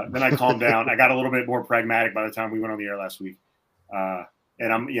 Then I calmed down. I got a little bit more pragmatic by the time we went on the air last week.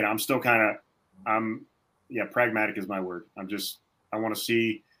 And I'm still pragmatic is my word. I want to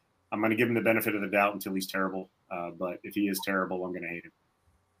see. I'm going to give him the benefit of the doubt until he's terrible. But if he is terrible, I'm going to hate him.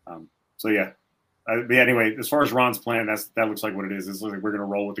 But anyway, as far as Ron's plan, that looks like what it is. It's like we're going to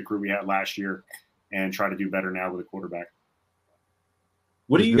roll with the crew we had last year and try to do better now with a quarterback.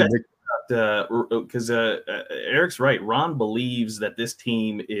 What do you guys think about? Because Eric's right. Ron believes that this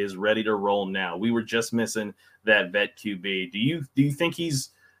team is ready to roll now. We were just missing that vet QB. Do you think he's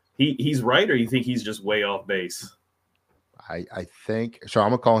right, or you think he's just way off base? I think so. I'm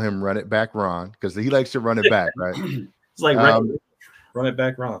gonna call him Run It Back Ron because he likes to run it back, right? It's like run it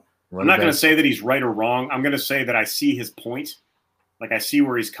back Ron. I'm not going to say that he's right or wrong. I'm going to say that I see his point. I see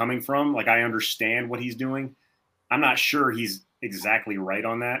where he's coming from. I understand what he's doing. I'm not sure he's exactly right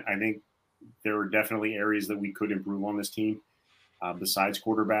on that. I think there are definitely areas that we could improve on this team besides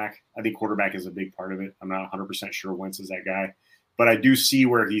quarterback. I think quarterback is a big part of it. I'm not 100% sure Wentz is that guy. But I do see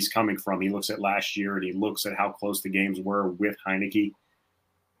where he's coming from. He looks at last year and he looks at how close the games were with Heineke.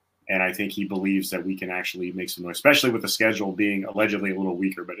 And I think he believes that we can actually make some noise, especially with the schedule being allegedly a little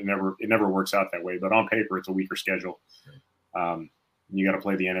weaker, but it never works out that way. But on paper, it's a weaker schedule. You got to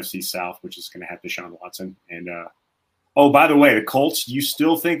play the NFC South, which is going to have Deshaun Watson. And, by the way, the Colts, you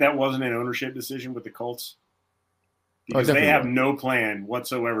still think that wasn't an ownership decision with the Colts? Because they have no plan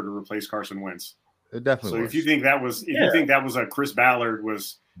whatsoever to replace Carson Wentz. It definitely. So if you think that was, you think that was a Chris Ballard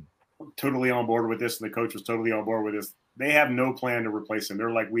was totally on board with this, and the coach was totally on board with this, they have no plan to replace him. They're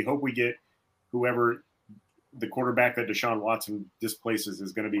like, we hope we get whoever the quarterback that Deshaun Watson displaces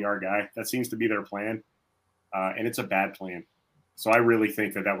is going to be our guy. That seems to be their plan, and it's a bad plan. So I really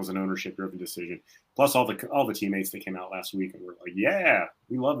think that was an ownership-driven decision. Plus all the teammates that came out last week and were like, "Yeah,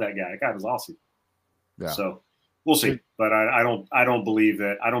 we love that guy. That guy was awesome." Yeah. So we'll see, but I don't believe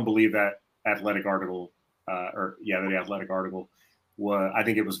that. I don't believe that athletic article, the athletic article was. I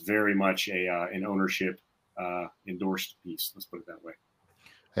think it was very much an ownership endorsed piece. Let's put it that way.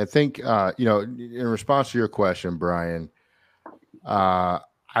 I think in response to your question, Brian,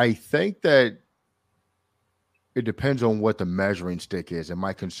 I think that it depends on what the measuring stick is, and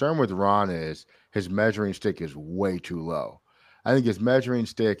my concern with Ron is his measuring stick is way too low. I think his measuring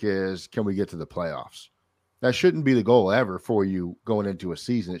stick is, can we get to the playoffs? That shouldn't be the goal ever for you going into a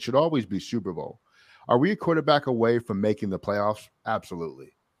season. It should always be Super Bowl. Are we a quarterback away from making the playoffs?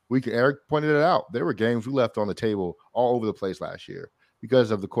 Absolutely. Eric pointed it out. There were games we left on the table all over the place last year because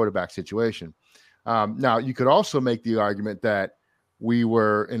of the quarterback situation. Now, you could also make the argument that we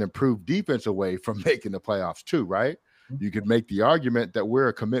were an improved defense away from making the playoffs too, right? You could make the argument that we're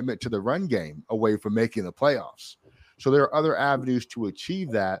a commitment to the run game away from making the playoffs. So there are other avenues to achieve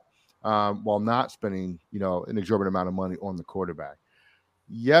that. While not spending, an exorbitant amount of money on the quarterback.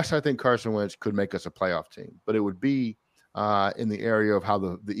 Yes, I think Carson Wentz could make us a playoff team, but it would be in the area of how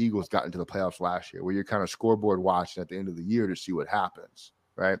the Eagles got into the playoffs last year, where you're kind of scoreboard watching at the end of the year to see what happens,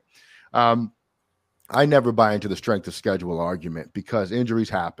 right? I never buy into the strength of schedule argument because injuries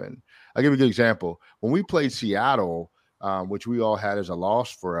happen. I'll give you a good example. When we played Seattle, which we all had as a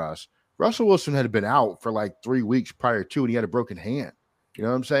loss for us, Russell Wilson had been out for like 3 weeks prior to, and he had a broken hand. You know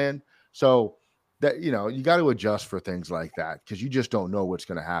what I'm saying? So that, you got to adjust for things like that because you just don't know what's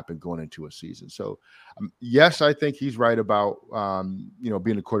going to happen going into a season. So, yes, I think he's right about,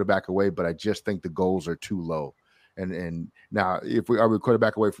 being a quarterback away, but I just think the goals are too low. And now, are we a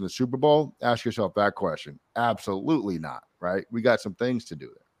quarterback away from the Super Bowl? Ask yourself that question. Absolutely not, right? We got some things to do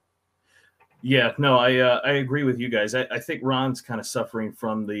there. Yeah, no, I agree with you guys. I think Ron's kind of suffering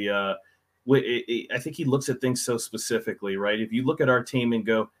from the I think he looks at things so specifically, right? If you look at our team and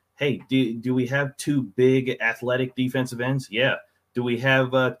go, hey, do we have two big athletic defensive ends? Yeah. Do we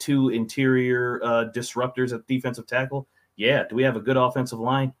have two interior disruptors at defensive tackle? Yeah. Do we have a good offensive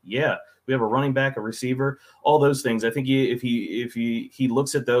line? Yeah. We have a running back, a receiver, all those things. I think if he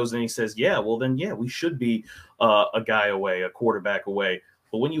looks at those and he says, yeah, well then, yeah, we should be a guy away, a quarterback away.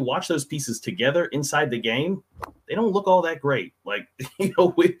 But when you watch those pieces together inside the game, they don't look all that great. Like,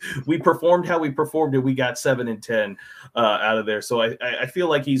 we performed how we performed and we got 7 and 10 out of there. So I feel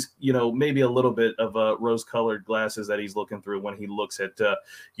like he's, maybe a little bit of rose-colored glasses that he's looking through when he looks at,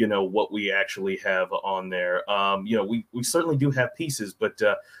 what we actually have on there. We certainly do have pieces, but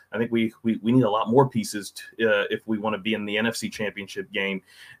I think we need a lot more pieces if we want to be in the NFC Championship game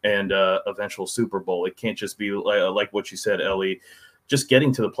and eventual Super Bowl. It can't just be like what you said, Ellie, just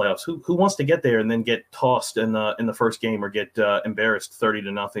getting to the playoffs. Who wants to get there and then get tossed in the first game or get embarrassed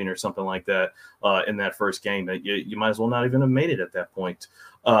 30-0 or something like that in that first game? You might as well not even have made it at that point.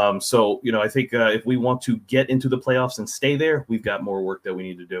 So I think if we want to get into the playoffs and stay there, we've got more work that we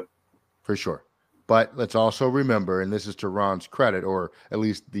need to do. For sure. But let's also remember, and this is to Ron's credit, or at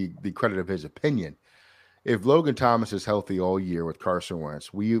least the credit of his opinion, if Logan Thomas is healthy all year with Carson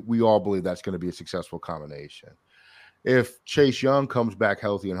Wentz, we all believe that's going to be a successful combination. If Chase Young comes back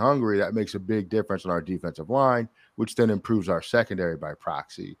healthy and hungry, that makes a big difference on our defensive line, which then improves our secondary by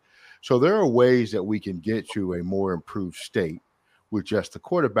proxy. So there are ways that we can get to a more improved state with just the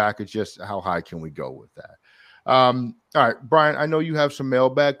quarterback. It's just how high can we go with that? All right, Brian, I know you have some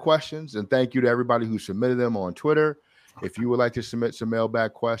mailbag questions, and thank you to everybody who submitted them on Twitter. If you would like to submit some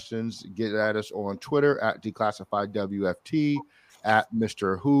mailbag questions, get at us on Twitter at DeclassifiedWFT, at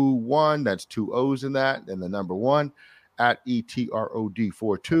Mr. Who1, that's 2 O's in that, and the number 1, at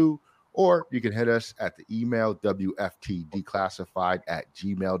ETROD42, or you can hit us at the email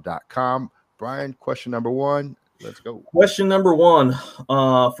WFTdeclassified@gmail.com. Brian, question number 1, let's go. Question number 1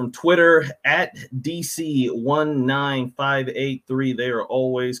 from Twitter at DC19583. They are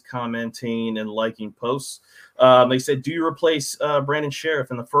always commenting and liking posts. They said, do you replace Brandon Sheriff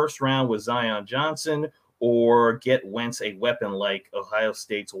in the first round with Zion Johnson, or get Wentz a weapon like Ohio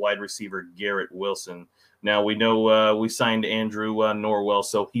State's wide receiver Garrett Wilson? Now, we know we signed Andrew Norwell,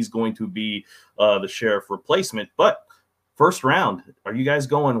 so he's going to be the Sheriff replacement. But first round, are you guys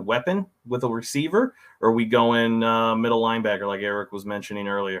going weapon with a receiver, or are we going middle linebacker like Eric was mentioning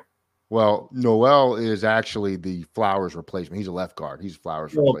earlier? Well, Noel is actually the Flowers replacement. He's a left guard. He's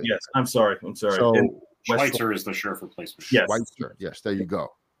Flowers replacement. Yes, I'm sorry. So Schweitzer is the Sheriff replacement. Yes. Schweitzer. Yes, there you go.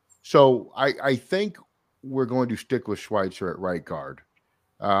 So I think we're going to stick with Schweitzer at right guard.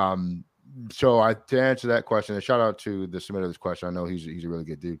 To answer that question, a shout out to the submitter of this question. I know he's a really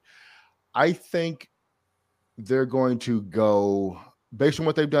good dude. I think they're going to go based on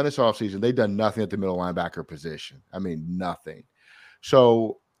what they've done this offseason. They've done nothing at the middle linebacker position. I mean, nothing.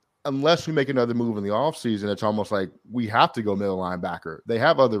 So unless we make another move in the offseason, it's almost like we have to go middle linebacker. They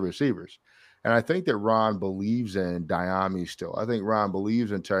have other receivers. And I think that Ron believes in Diami still. I think Ron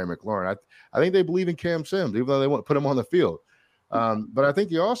believes in Terry McLaurin. I think they believe in Cam Sims, even though they won't put him on the field. But I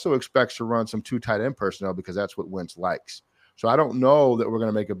think he also expects to run some 2 tight end personnel because that's what Wentz likes. So I don't know that we're going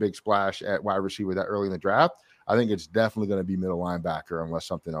to make a big splash at wide receiver that early in the draft. I think it's definitely going to be middle linebacker unless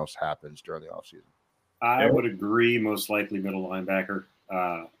something else happens during the offseason. I would agree, most likely middle linebacker.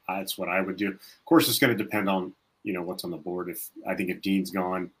 That's what I would do. Of course, it's going to depend on, what's on the board. If Dean's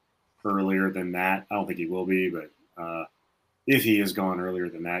gone earlier than that, I don't think he will be, but if he is gone earlier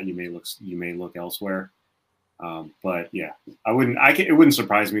than that, you may look elsewhere. But yeah, it wouldn't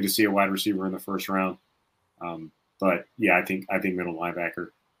surprise me to see a wide receiver in the first round. But yeah, I think middle linebacker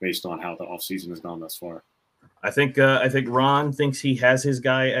based on how the offseason has gone thus far. I think Ron thinks he has his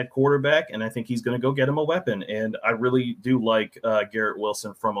guy at quarterback, and I think he's going to go get him a weapon. And I really do like Garrett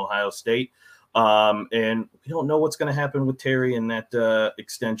Wilson from Ohio State. And we don't know what's going to happen with Terry in that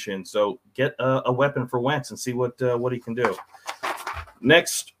extension. So get a weapon for Wentz and see what he can do.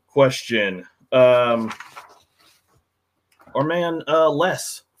 Next question. Our man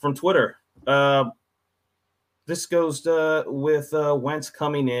Les from Twitter. This goes with Wentz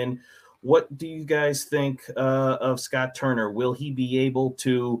coming in. What do you guys think of Scott Turner? Will he be able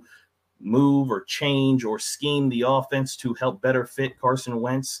to move or change or scheme the offense to help better fit Carson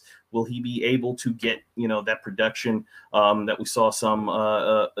Wentz? Will he be able to get, that production that we saw some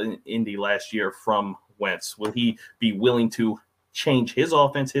in Indy last year from Wentz? Will he be willing to change his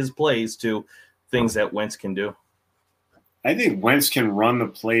offense, his plays to things that Wentz can do? I think Wentz can run the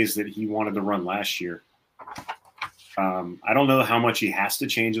plays that he wanted to run last year. I don't know how much he has to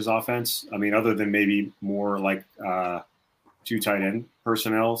change his offense. I mean, other than maybe more like 2 tight end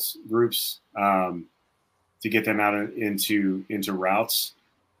personnel groups to get them out into routes.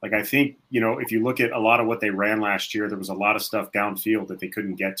 Like, I think, if you look at a lot of what they ran last year, there was a lot of stuff downfield that they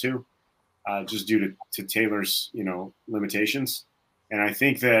couldn't get to just due to Taylor's, limitations. And I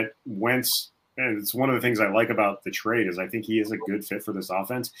think that Wentz, and it's one of the things I like about the trade, is I think he is a good fit for this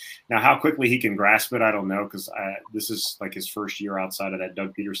offense. Now, how quickly he can grasp it, I don't know, because this is like his first year outside of that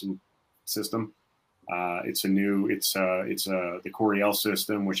Doug Peterson system. It's the Coryell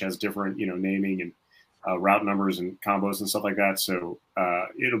system, which has different, naming and route numbers and combos and stuff like that. So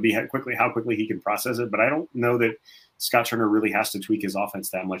it'll be how quickly he can process it. But I don't know that Scott Turner really has to tweak his offense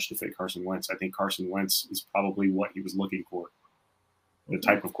that much to fit Carson Wentz. I think Carson Wentz is probably what he was looking for, the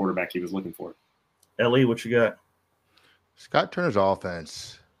type of quarterback he was looking for. Ellie, what you got? Scott Turner's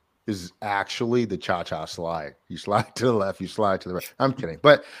offense is actually the cha-cha slide. You slide to the left, you slide to the right. I'm kidding.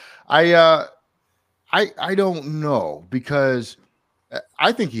 But I don't know, because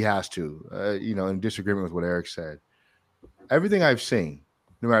I think he has to, in disagreement with what Eric said. Everything I've seen,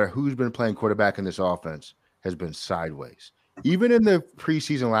 no matter who's been playing quarterback in this offense, has been sideways. Even in the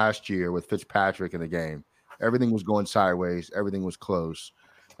preseason last year with Fitzpatrick in the game, everything was going sideways. Everything was close.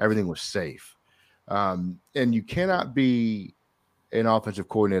 Everything was safe. And you cannot be an offensive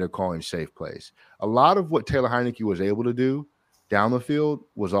coordinator calling safe plays. A lot of what Taylor Heinicke was able to do down the field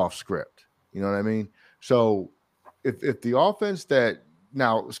was off script. You know what I mean? So if the offense that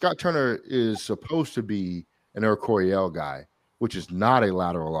now Scott Turner is supposed to be an Eric Coryell guy, which is not a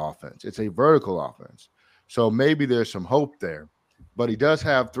lateral offense, it's a vertical offense. So maybe there's some hope there, but he does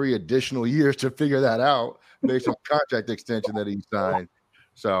have 3 additional years to figure that out based on the contract extension that he signed.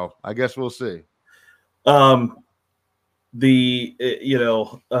 So I guess we'll see. I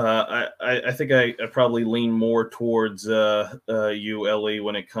think I probably lean more towards you, Ellie,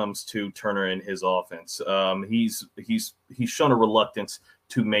 when it comes to Turner and his offense. He's shown a reluctance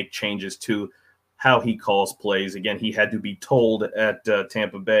to make changes to how he calls plays. Again, he had to be told at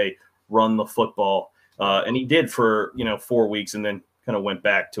Tampa Bay, run the football, and he did for 4 weeks, and then kind of went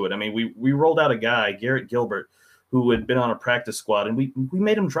back to it. I mean, we rolled out a guy, Garrett Gilbert, who had been on a practice squad, and we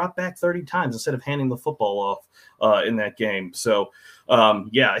made him drop back 30 times instead of handing the football off in that game. So,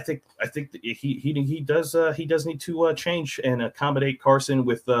 I think he does need to change and accommodate Carson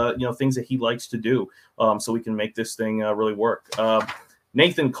with things that he likes to do, so we can make this thing really work.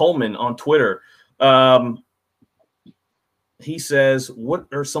 Nathan Coleman on Twitter, he says, "What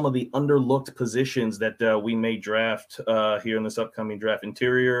are some of the underlooked positions that we may draft here in this upcoming draft?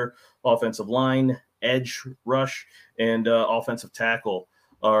 Interior, offensive line, edge rush, and offensive tackle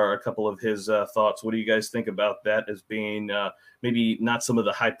are a couple of his thoughts. What do you guys think about that as being maybe not some of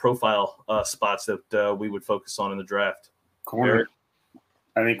the high-profile spots that we would focus on in the draft? Corner. Eric?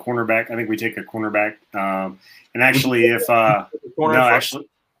 I think cornerback. I think we take a cornerback. And actually, if actually,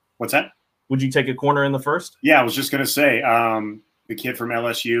 what's that? Would you take a corner in the first? Yeah, I was just going to say the kid from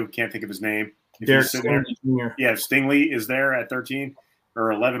LSU. Can't think of his name. Derek Stingley Jr. Yeah, Stingley is there at 13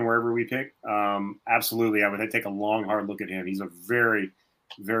 or 11, wherever we pick. Absolutely, I would take a long, hard look at him. He's a very,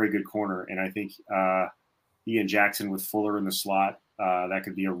 very good corner, and I think he and Jackson with Fuller in the slot, that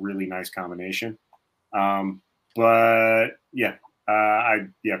could be a really nice combination. But yeah,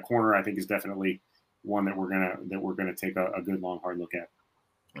 corner I think is definitely one that we're gonna take a good, long, hard look at.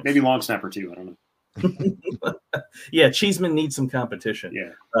 Maybe long snapper too. I don't know. Yeah, Cheeseman needs some competition.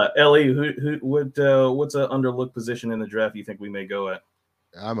 Yeah. Ellie, what's an underlooked position in the draft you think we may go at?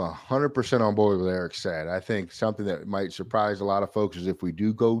 I'm 100% on board with what Eric said. I think something that might surprise a lot of folks is if we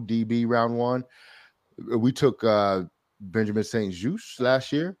do go DB round 1. We took Benjamin St-Juste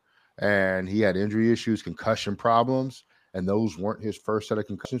last year, and he had injury issues, concussion problems, and those weren't his first set of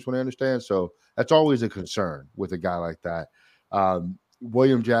concussions, from what I understand. So that's always a concern with a guy like that.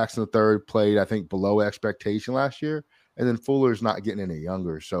 William Jackson III played, I think, below expectation last year, and then Fuller's not getting any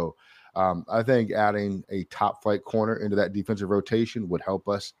younger. So I think adding a top flight corner into that defensive rotation would help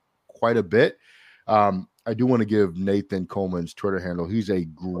us quite a bit. I do want to give Nathan Coleman's Twitter handle. He's a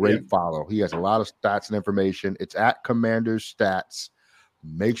great follow. He has a lot of stats and information. It's at Commanders Stats.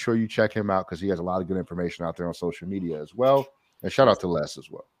 Make sure you check him out because he has a lot of good information out there on social media as well. And shout out to Les as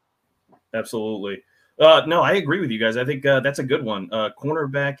well. Absolutely. No, I agree with you guys. I think that's a good one.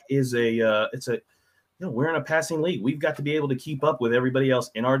 Cornerback is we're in a passing league. We've got to be able to keep up with everybody else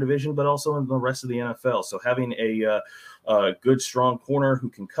in our division, but also in the rest of the NFL. So having a good, strong corner who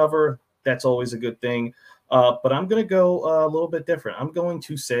can cover, that's always a good thing. But I'm going to go a little bit different. I'm going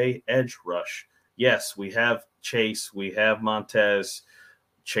to say edge rush. Yes, we have Chase. We have Montez.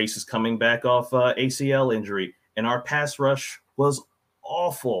 Chase is coming back off ACL injury. And our pass rush was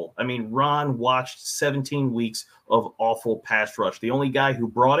awful. I mean, Ron watched 17 weeks of awful pass rush. The only guy who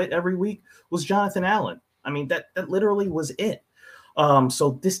brought it every week was Jonathan Allen. I mean, that literally was it.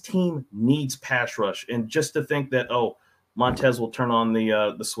 So this team needs pass rush. And just to think that, Montez will turn on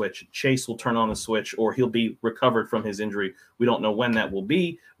the switch, Chase will turn on the switch, or he'll be recovered from his injury. We don't know when that will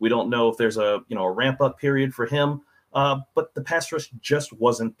be. We don't know if there's a ramp up period for him. But the pass rush just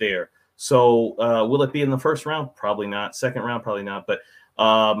wasn't there. So will it be in the first round? Probably not. Second round, probably not. But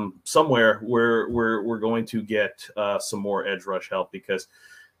somewhere we're going to get some more edge rush help, because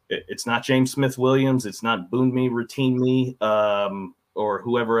it's not James Smith-Williams, it's not Boone Me, Routine Me, or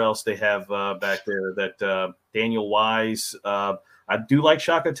whoever else they have back there. That Daniel Wise. I do like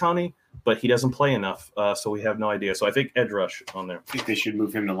Shaka Toney, but he doesn't play enough, so we have no idea. So I think edge rush on there. I think they should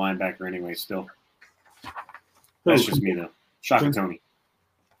move him to linebacker anyway. Still, that's just me though. Shaka Toney.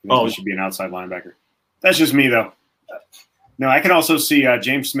 He should be an outside linebacker. That's just me though. No, I can also see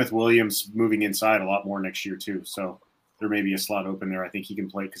James Smith-Williams moving inside a lot more next year too. So there may be a slot open there. I think he can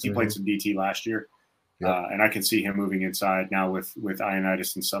play because he played some DT last year. Yep. And I can see him moving inside now with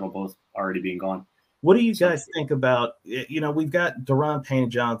Ioannidis and Settle both already being gone. What do you guys think about, we've got Daron Payne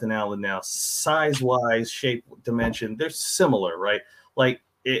and Jonathan Allen now, size-wise, shape, dimension, they're similar, right? Like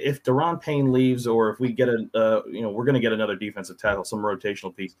if Daron Payne leaves, or if we get we're going to get another defensive tackle, some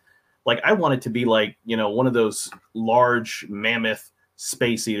rotational piece. Like I want it to be like, one of those large mammoth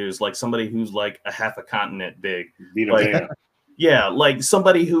space eaters, like somebody who's like a half a continent big. Yeah, like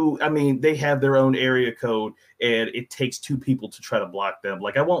somebody who, they have their own area code, and it takes two people to try to block them.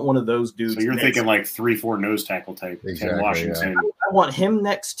 Like, I want one of those dudes. So you're thinking like 3-4 nose tackle type. Exactly, Washington. Yeah. I want him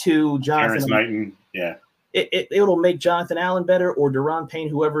next to Jonathan. Terrence Knighton, yeah. It'll make Jonathan Allen better, or Daron Payne,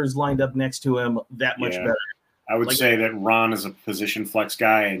 whoever is lined up next to him, that much better. I would say that Ron is a position flex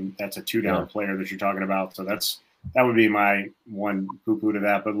guy, and that's a two-down player that you're talking about. So that would be my one poo-poo to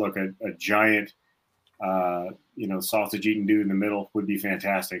that. But look, a giant – sausage eating dude in the middle would be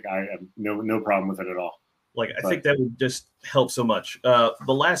fantastic. I have no problem with it at all. I think that would just help so much. The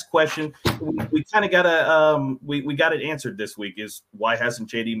last question, we kind of got we got it answered this week, is why hasn't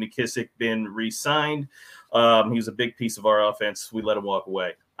J.D. McKissic been re-signed? He was a big piece of our offense. We let him walk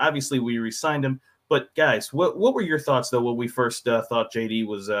away. Obviously, we re-signed him. But guys, what were your thoughts though when we first thought J.D.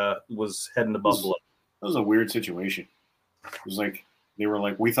 was heading to Buffalo? That was a weird situation. It was like they were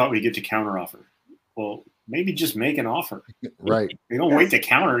like, we thought we'd get to counteroffer. Well, maybe just make an offer. Right. They don't wait to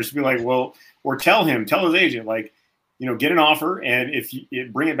counter. Just be like, well, or tell his agent, like, get an offer, and if you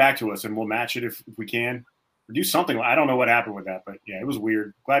bring it back to us, and we'll match it if we can, or do something. I don't know what happened with that, but yeah, it was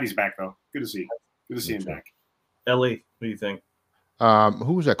weird. Glad he's back though. Good to see him back. Ellie, what do you think?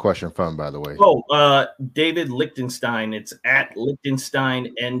 Who was that question from, by the way? David Lichtenstein. It's at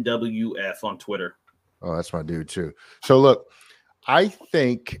Lichtenstein NWF on Twitter. Oh, that's my dude too. So look, I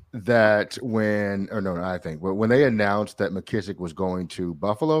think that when they announced that McKissic was going to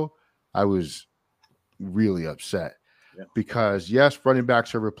Buffalo, I was really upset because yes, running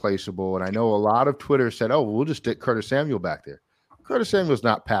backs are replaceable. And I know a lot of Twitter said, we'll just stick Curtis Samuel back there. Curtis Samuel's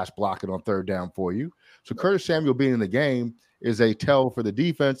not pass blocking on third down for you. So Curtis Samuel being in the game is a tell for the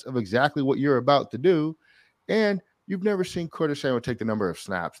defense of exactly what you're about to do. And you've never seen Curtis Samuel take the number of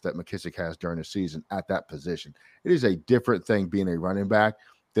snaps that McKissic has during the season at that position. It is a different thing being a running back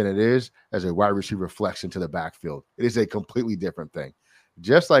than it is as a wide receiver flex into the backfield. It is a completely different thing.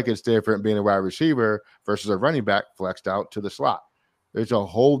 Just like it's different being a wide receiver versus a running back flexed out to the slot. It's a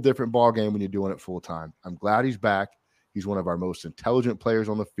whole different ball game when you're doing it full time. I'm glad he's back. He's one of our most intelligent players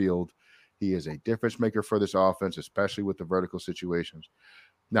on the field. He is a difference maker for this offense, especially with the vertical situations.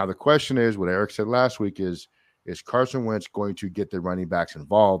 Now, the question is, what Eric said last week is Carson Wentz going to get the running backs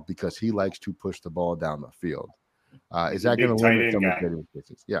involved because he likes to push the ball down the field? Is that going to limit some of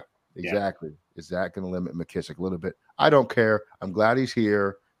McKissic? Yeah, exactly. Yeah. Is that going to limit McKissic a little bit? I don't care. I'm glad he's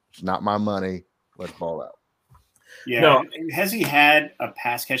here. It's not my money. Let's ball out. Yeah. No. Has he had a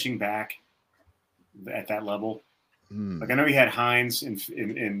pass catching back at that level? Like I know he had Hines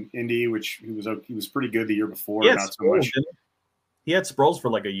in Indy, which he was pretty good the year before. Not so much. He had Sproles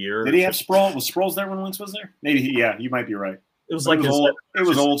for like a year. Did he have Sproles? Was Sproles there when Wentz was there? Maybe. You might be right. It was like old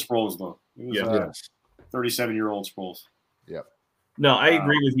Sproles though. It was 37-year-old Sproles. Yep. No, I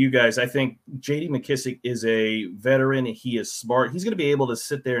agree with you guys. I think J.D. McKissic is a veteran. He is smart. He's going to be able to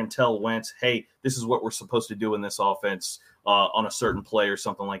sit there and tell Wentz, hey, this is what we're supposed to do in this offense on a certain play or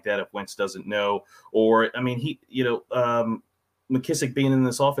something like that if Wentz doesn't know. Or, I mean, McKissic being in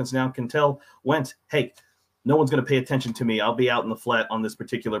this offense now can tell Wentz, hey, no one's going to pay attention to me. I'll be out in the flat on this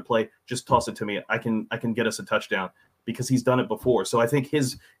particular play. Just toss it to me. I can get us a touchdown, because he's done it before. So I think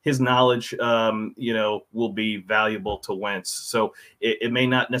his knowledge, will be valuable to Wentz. So it may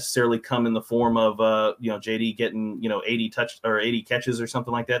not necessarily come in the form of, JD getting, 80 catches or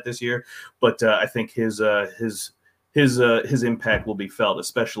something like that this year. But I think his impact will be felt,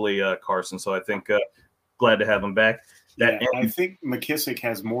 especially Carson. So I think glad to have him back. I think McKissic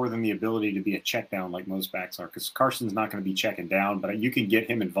has more than the ability to be a check down like most backs are, because Carson's not going to be checking down, but you can get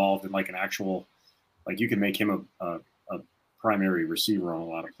him involved in like an actual, like you can make him a primary receiver on a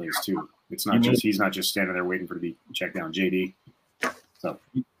lot of plays too. It's not he's not just standing there waiting for to be checked down. JD. So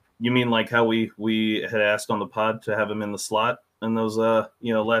you mean like how we had asked on the pod to have him in the slot in those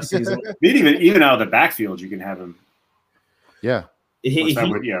last season? even out of the backfield you can have him. Yeah. That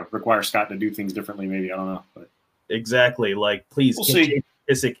would require Scott to do things differently, maybe. I don't know. But exactly. Like, please we'll get J.D.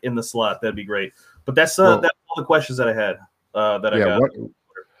 McKissic in the slot. That'd be great. But that's all the questions that I had I got.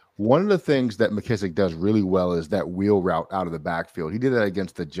 One of the things that McKissic does really well is that wheel route out of the backfield. He did that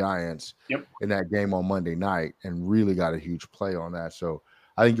against the Giants in that game on Monday night and really got a huge play on that. So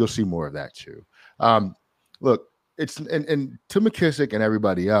I think you'll see more of that too. Look, it's and to McKissic and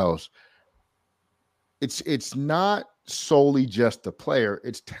everybody else, it's not solely just the player,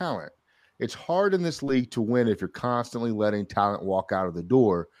 it's talent. It's hard in this league to win if you're constantly letting talent walk out of the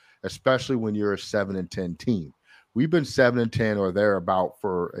door, especially when you're a 7-10 team. We've been 7-10 or thereabout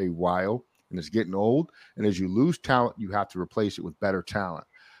for a while, and it's getting old. And as you lose talent, you have to replace it with better talent.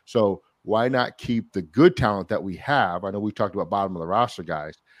 So why not keep the good talent that we have? I know we talked about bottom of the roster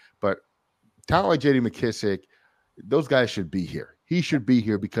guys, but talent like J.D. McKissic, those guys should be here. He should be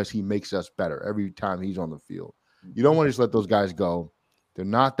here because he makes us better every time he's on the field. You don't want to just let those guys go. They're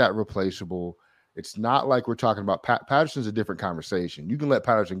not that replaceable. It's not like we're talking about Patterson's a different conversation. You can let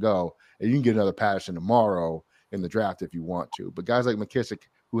Patterson go, and you can get another Patterson tomorrow in the draft if you want to. But guys like McKissic,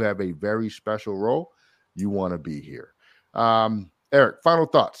 who have a very special role, you want to be here. Eric, final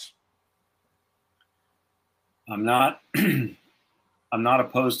thoughts. I'm not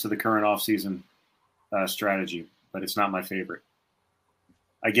opposed to the current offseason strategy, but it's not my favorite.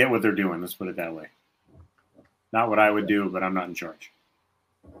 I get what they're doing. Let's put it that way. Not what I would do, but I'm not in charge.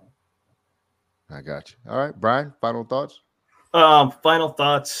 I got you. All right, Brian, final thoughts? Final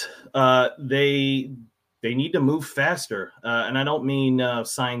thoughts. They need to move faster, and I don't mean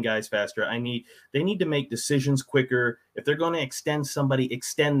sign guys faster. They need to make decisions quicker. If they're going to extend somebody,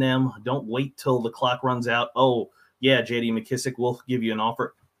 extend them. Don't wait till the clock runs out. Oh, yeah, J.D. McKissic will give you an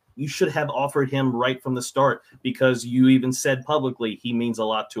offer. You should have offered him right from the start, because you even said publicly he means a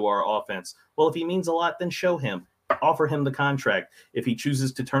lot to our offense. Well, if he means a lot, then show him. Offer him the contract. If he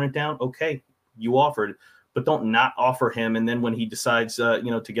chooses to turn it down, okay, you offered. But don't not offer him, and then when he decides,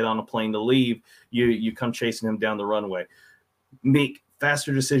 to get on a plane to leave, you come chasing him down the runway. Make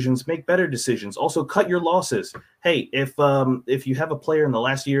faster decisions, make better decisions. Also, cut your losses. Hey, if you have a player in the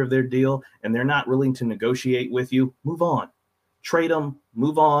last year of their deal and they're not willing to negotiate with you, move on. Trade them,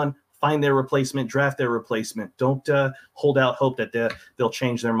 move on, find their replacement, draft their replacement. Don't hold out hope that they'll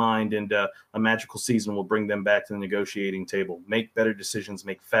change their mind and a magical season will bring them back to the negotiating table. Make better decisions,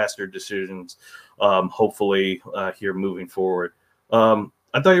 make faster decisions, hopefully here moving forward. I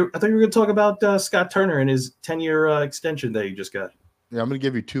thought you were going to talk about Scott Turner and his 10-year extension that he just got. Yeah, I'm going to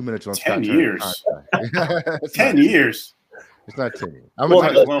give you 2 minutes on 10 Scott years. Turner. 10 years. It's not 10 years.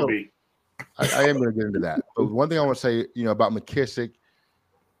 Might as well be. I am going to get into that. But one thing I want to say, about McKissic,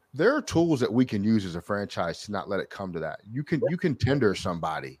 there are tools that we can use as a franchise to not let it come to that. You can tender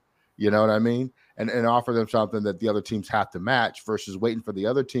somebody, you know what I mean? And offer them something that the other teams have to match versus waiting for the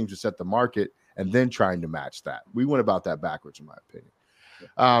other teams to set the market and then trying to match that. We went about that backwards, in my opinion.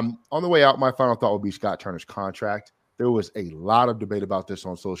 On the way out, my final thought would be Scott Turner's contract. There was a lot of debate about this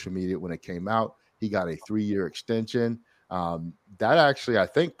on social media when it came out. He got a 3-year extension. That actually, I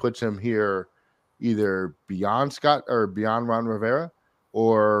think, puts him here either beyond Scott or beyond Ron Rivera,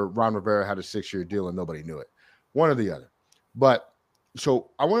 or Ron Rivera had a 6-year deal and nobody knew it. One or the other. But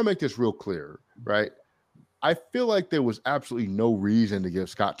so I want to make this real clear, right? I feel like there was absolutely no reason to give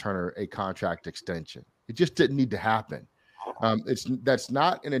Scott Turner a contract extension. It just didn't need to happen. That's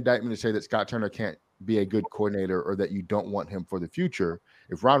not an indictment to say that Scott Turner can't be a good coordinator or that you don't want him for the future.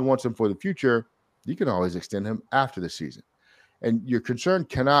 If Ron wants him for the future, you can always extend him after the season. And your concern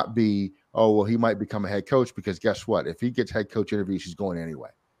cannot be, oh, well, he might become a head coach, because guess what? If he gets head coach interviews, he's going anyway.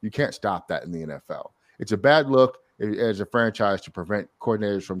 You can't stop that in the NFL. It's a bad look as a franchise to prevent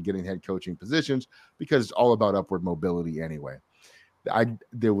coordinators from getting head coaching positions, because it's all about upward mobility anyway.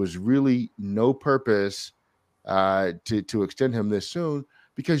 There was really no purpose to extend him this soon,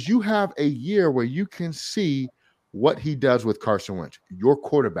 because you have a year where you can see what he does with Carson Wentz, your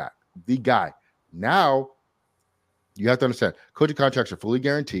quarterback, the guy. Now, you have to understand, coaching contracts are fully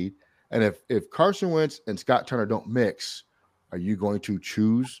guaranteed. And if Carson Wentz and Scott Turner don't mix, are you going to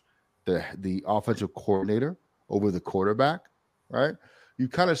choose the offensive coordinator over the quarterback, right? You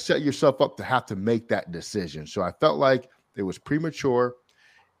kind of set yourself up to have to make that decision. So I felt like it was premature.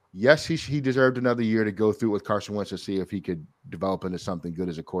 Yes, he deserved another year to go through with Carson Wentz to see if he could develop into something good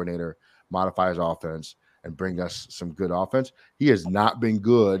as a coordinator, modify his offense, and bring us some good offense. He has not been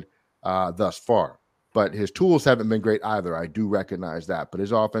good thus far, but his tools haven't been great either. I do recognize that, but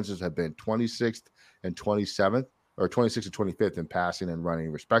his offenses have been 26th and 27th, or 26th and 25th in passing and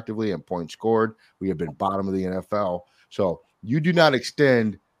running, respectively, and points scored. We have been bottom of the NFL. So you do not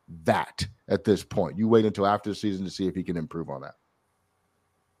extend that at this point. You wait until after the season to see if he can improve on that.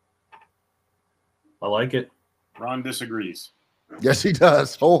 I like it. Ron disagrees. Yes, he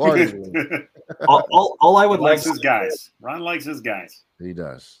does, wholeheartedly. all I would likes like his guys. Ron likes his guys. He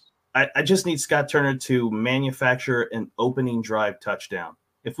does. I just need Scott Turner to manufacture an opening drive touchdown.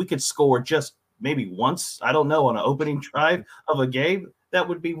 If we could score just maybe once, I don't know, on an opening drive of a game, that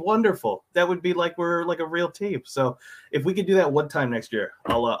would be wonderful. That would be like we're like a real team. So if we could do that one time next year,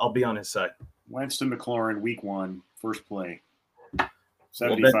 I'll be on his side. Wentz to McLaurin, week 1, first play,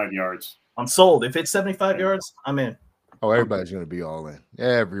 75 yards. I'm sold. If it's 75 yards, I'm in. Oh, everybody's going to be all in.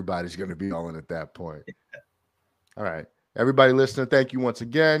 Everybody's going to be all in at that point. All right. Everybody listening, thank you once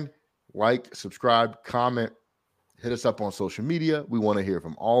again. Like, subscribe, comment, hit us up on social media. We want to hear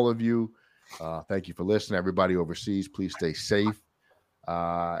from all of you. Thank you for listening. Everybody overseas, please stay safe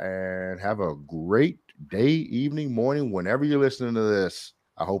and have a great day, evening, morning, whenever you're listening to this.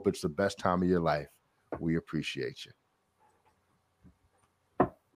 I hope it's the best time of your life. We appreciate you.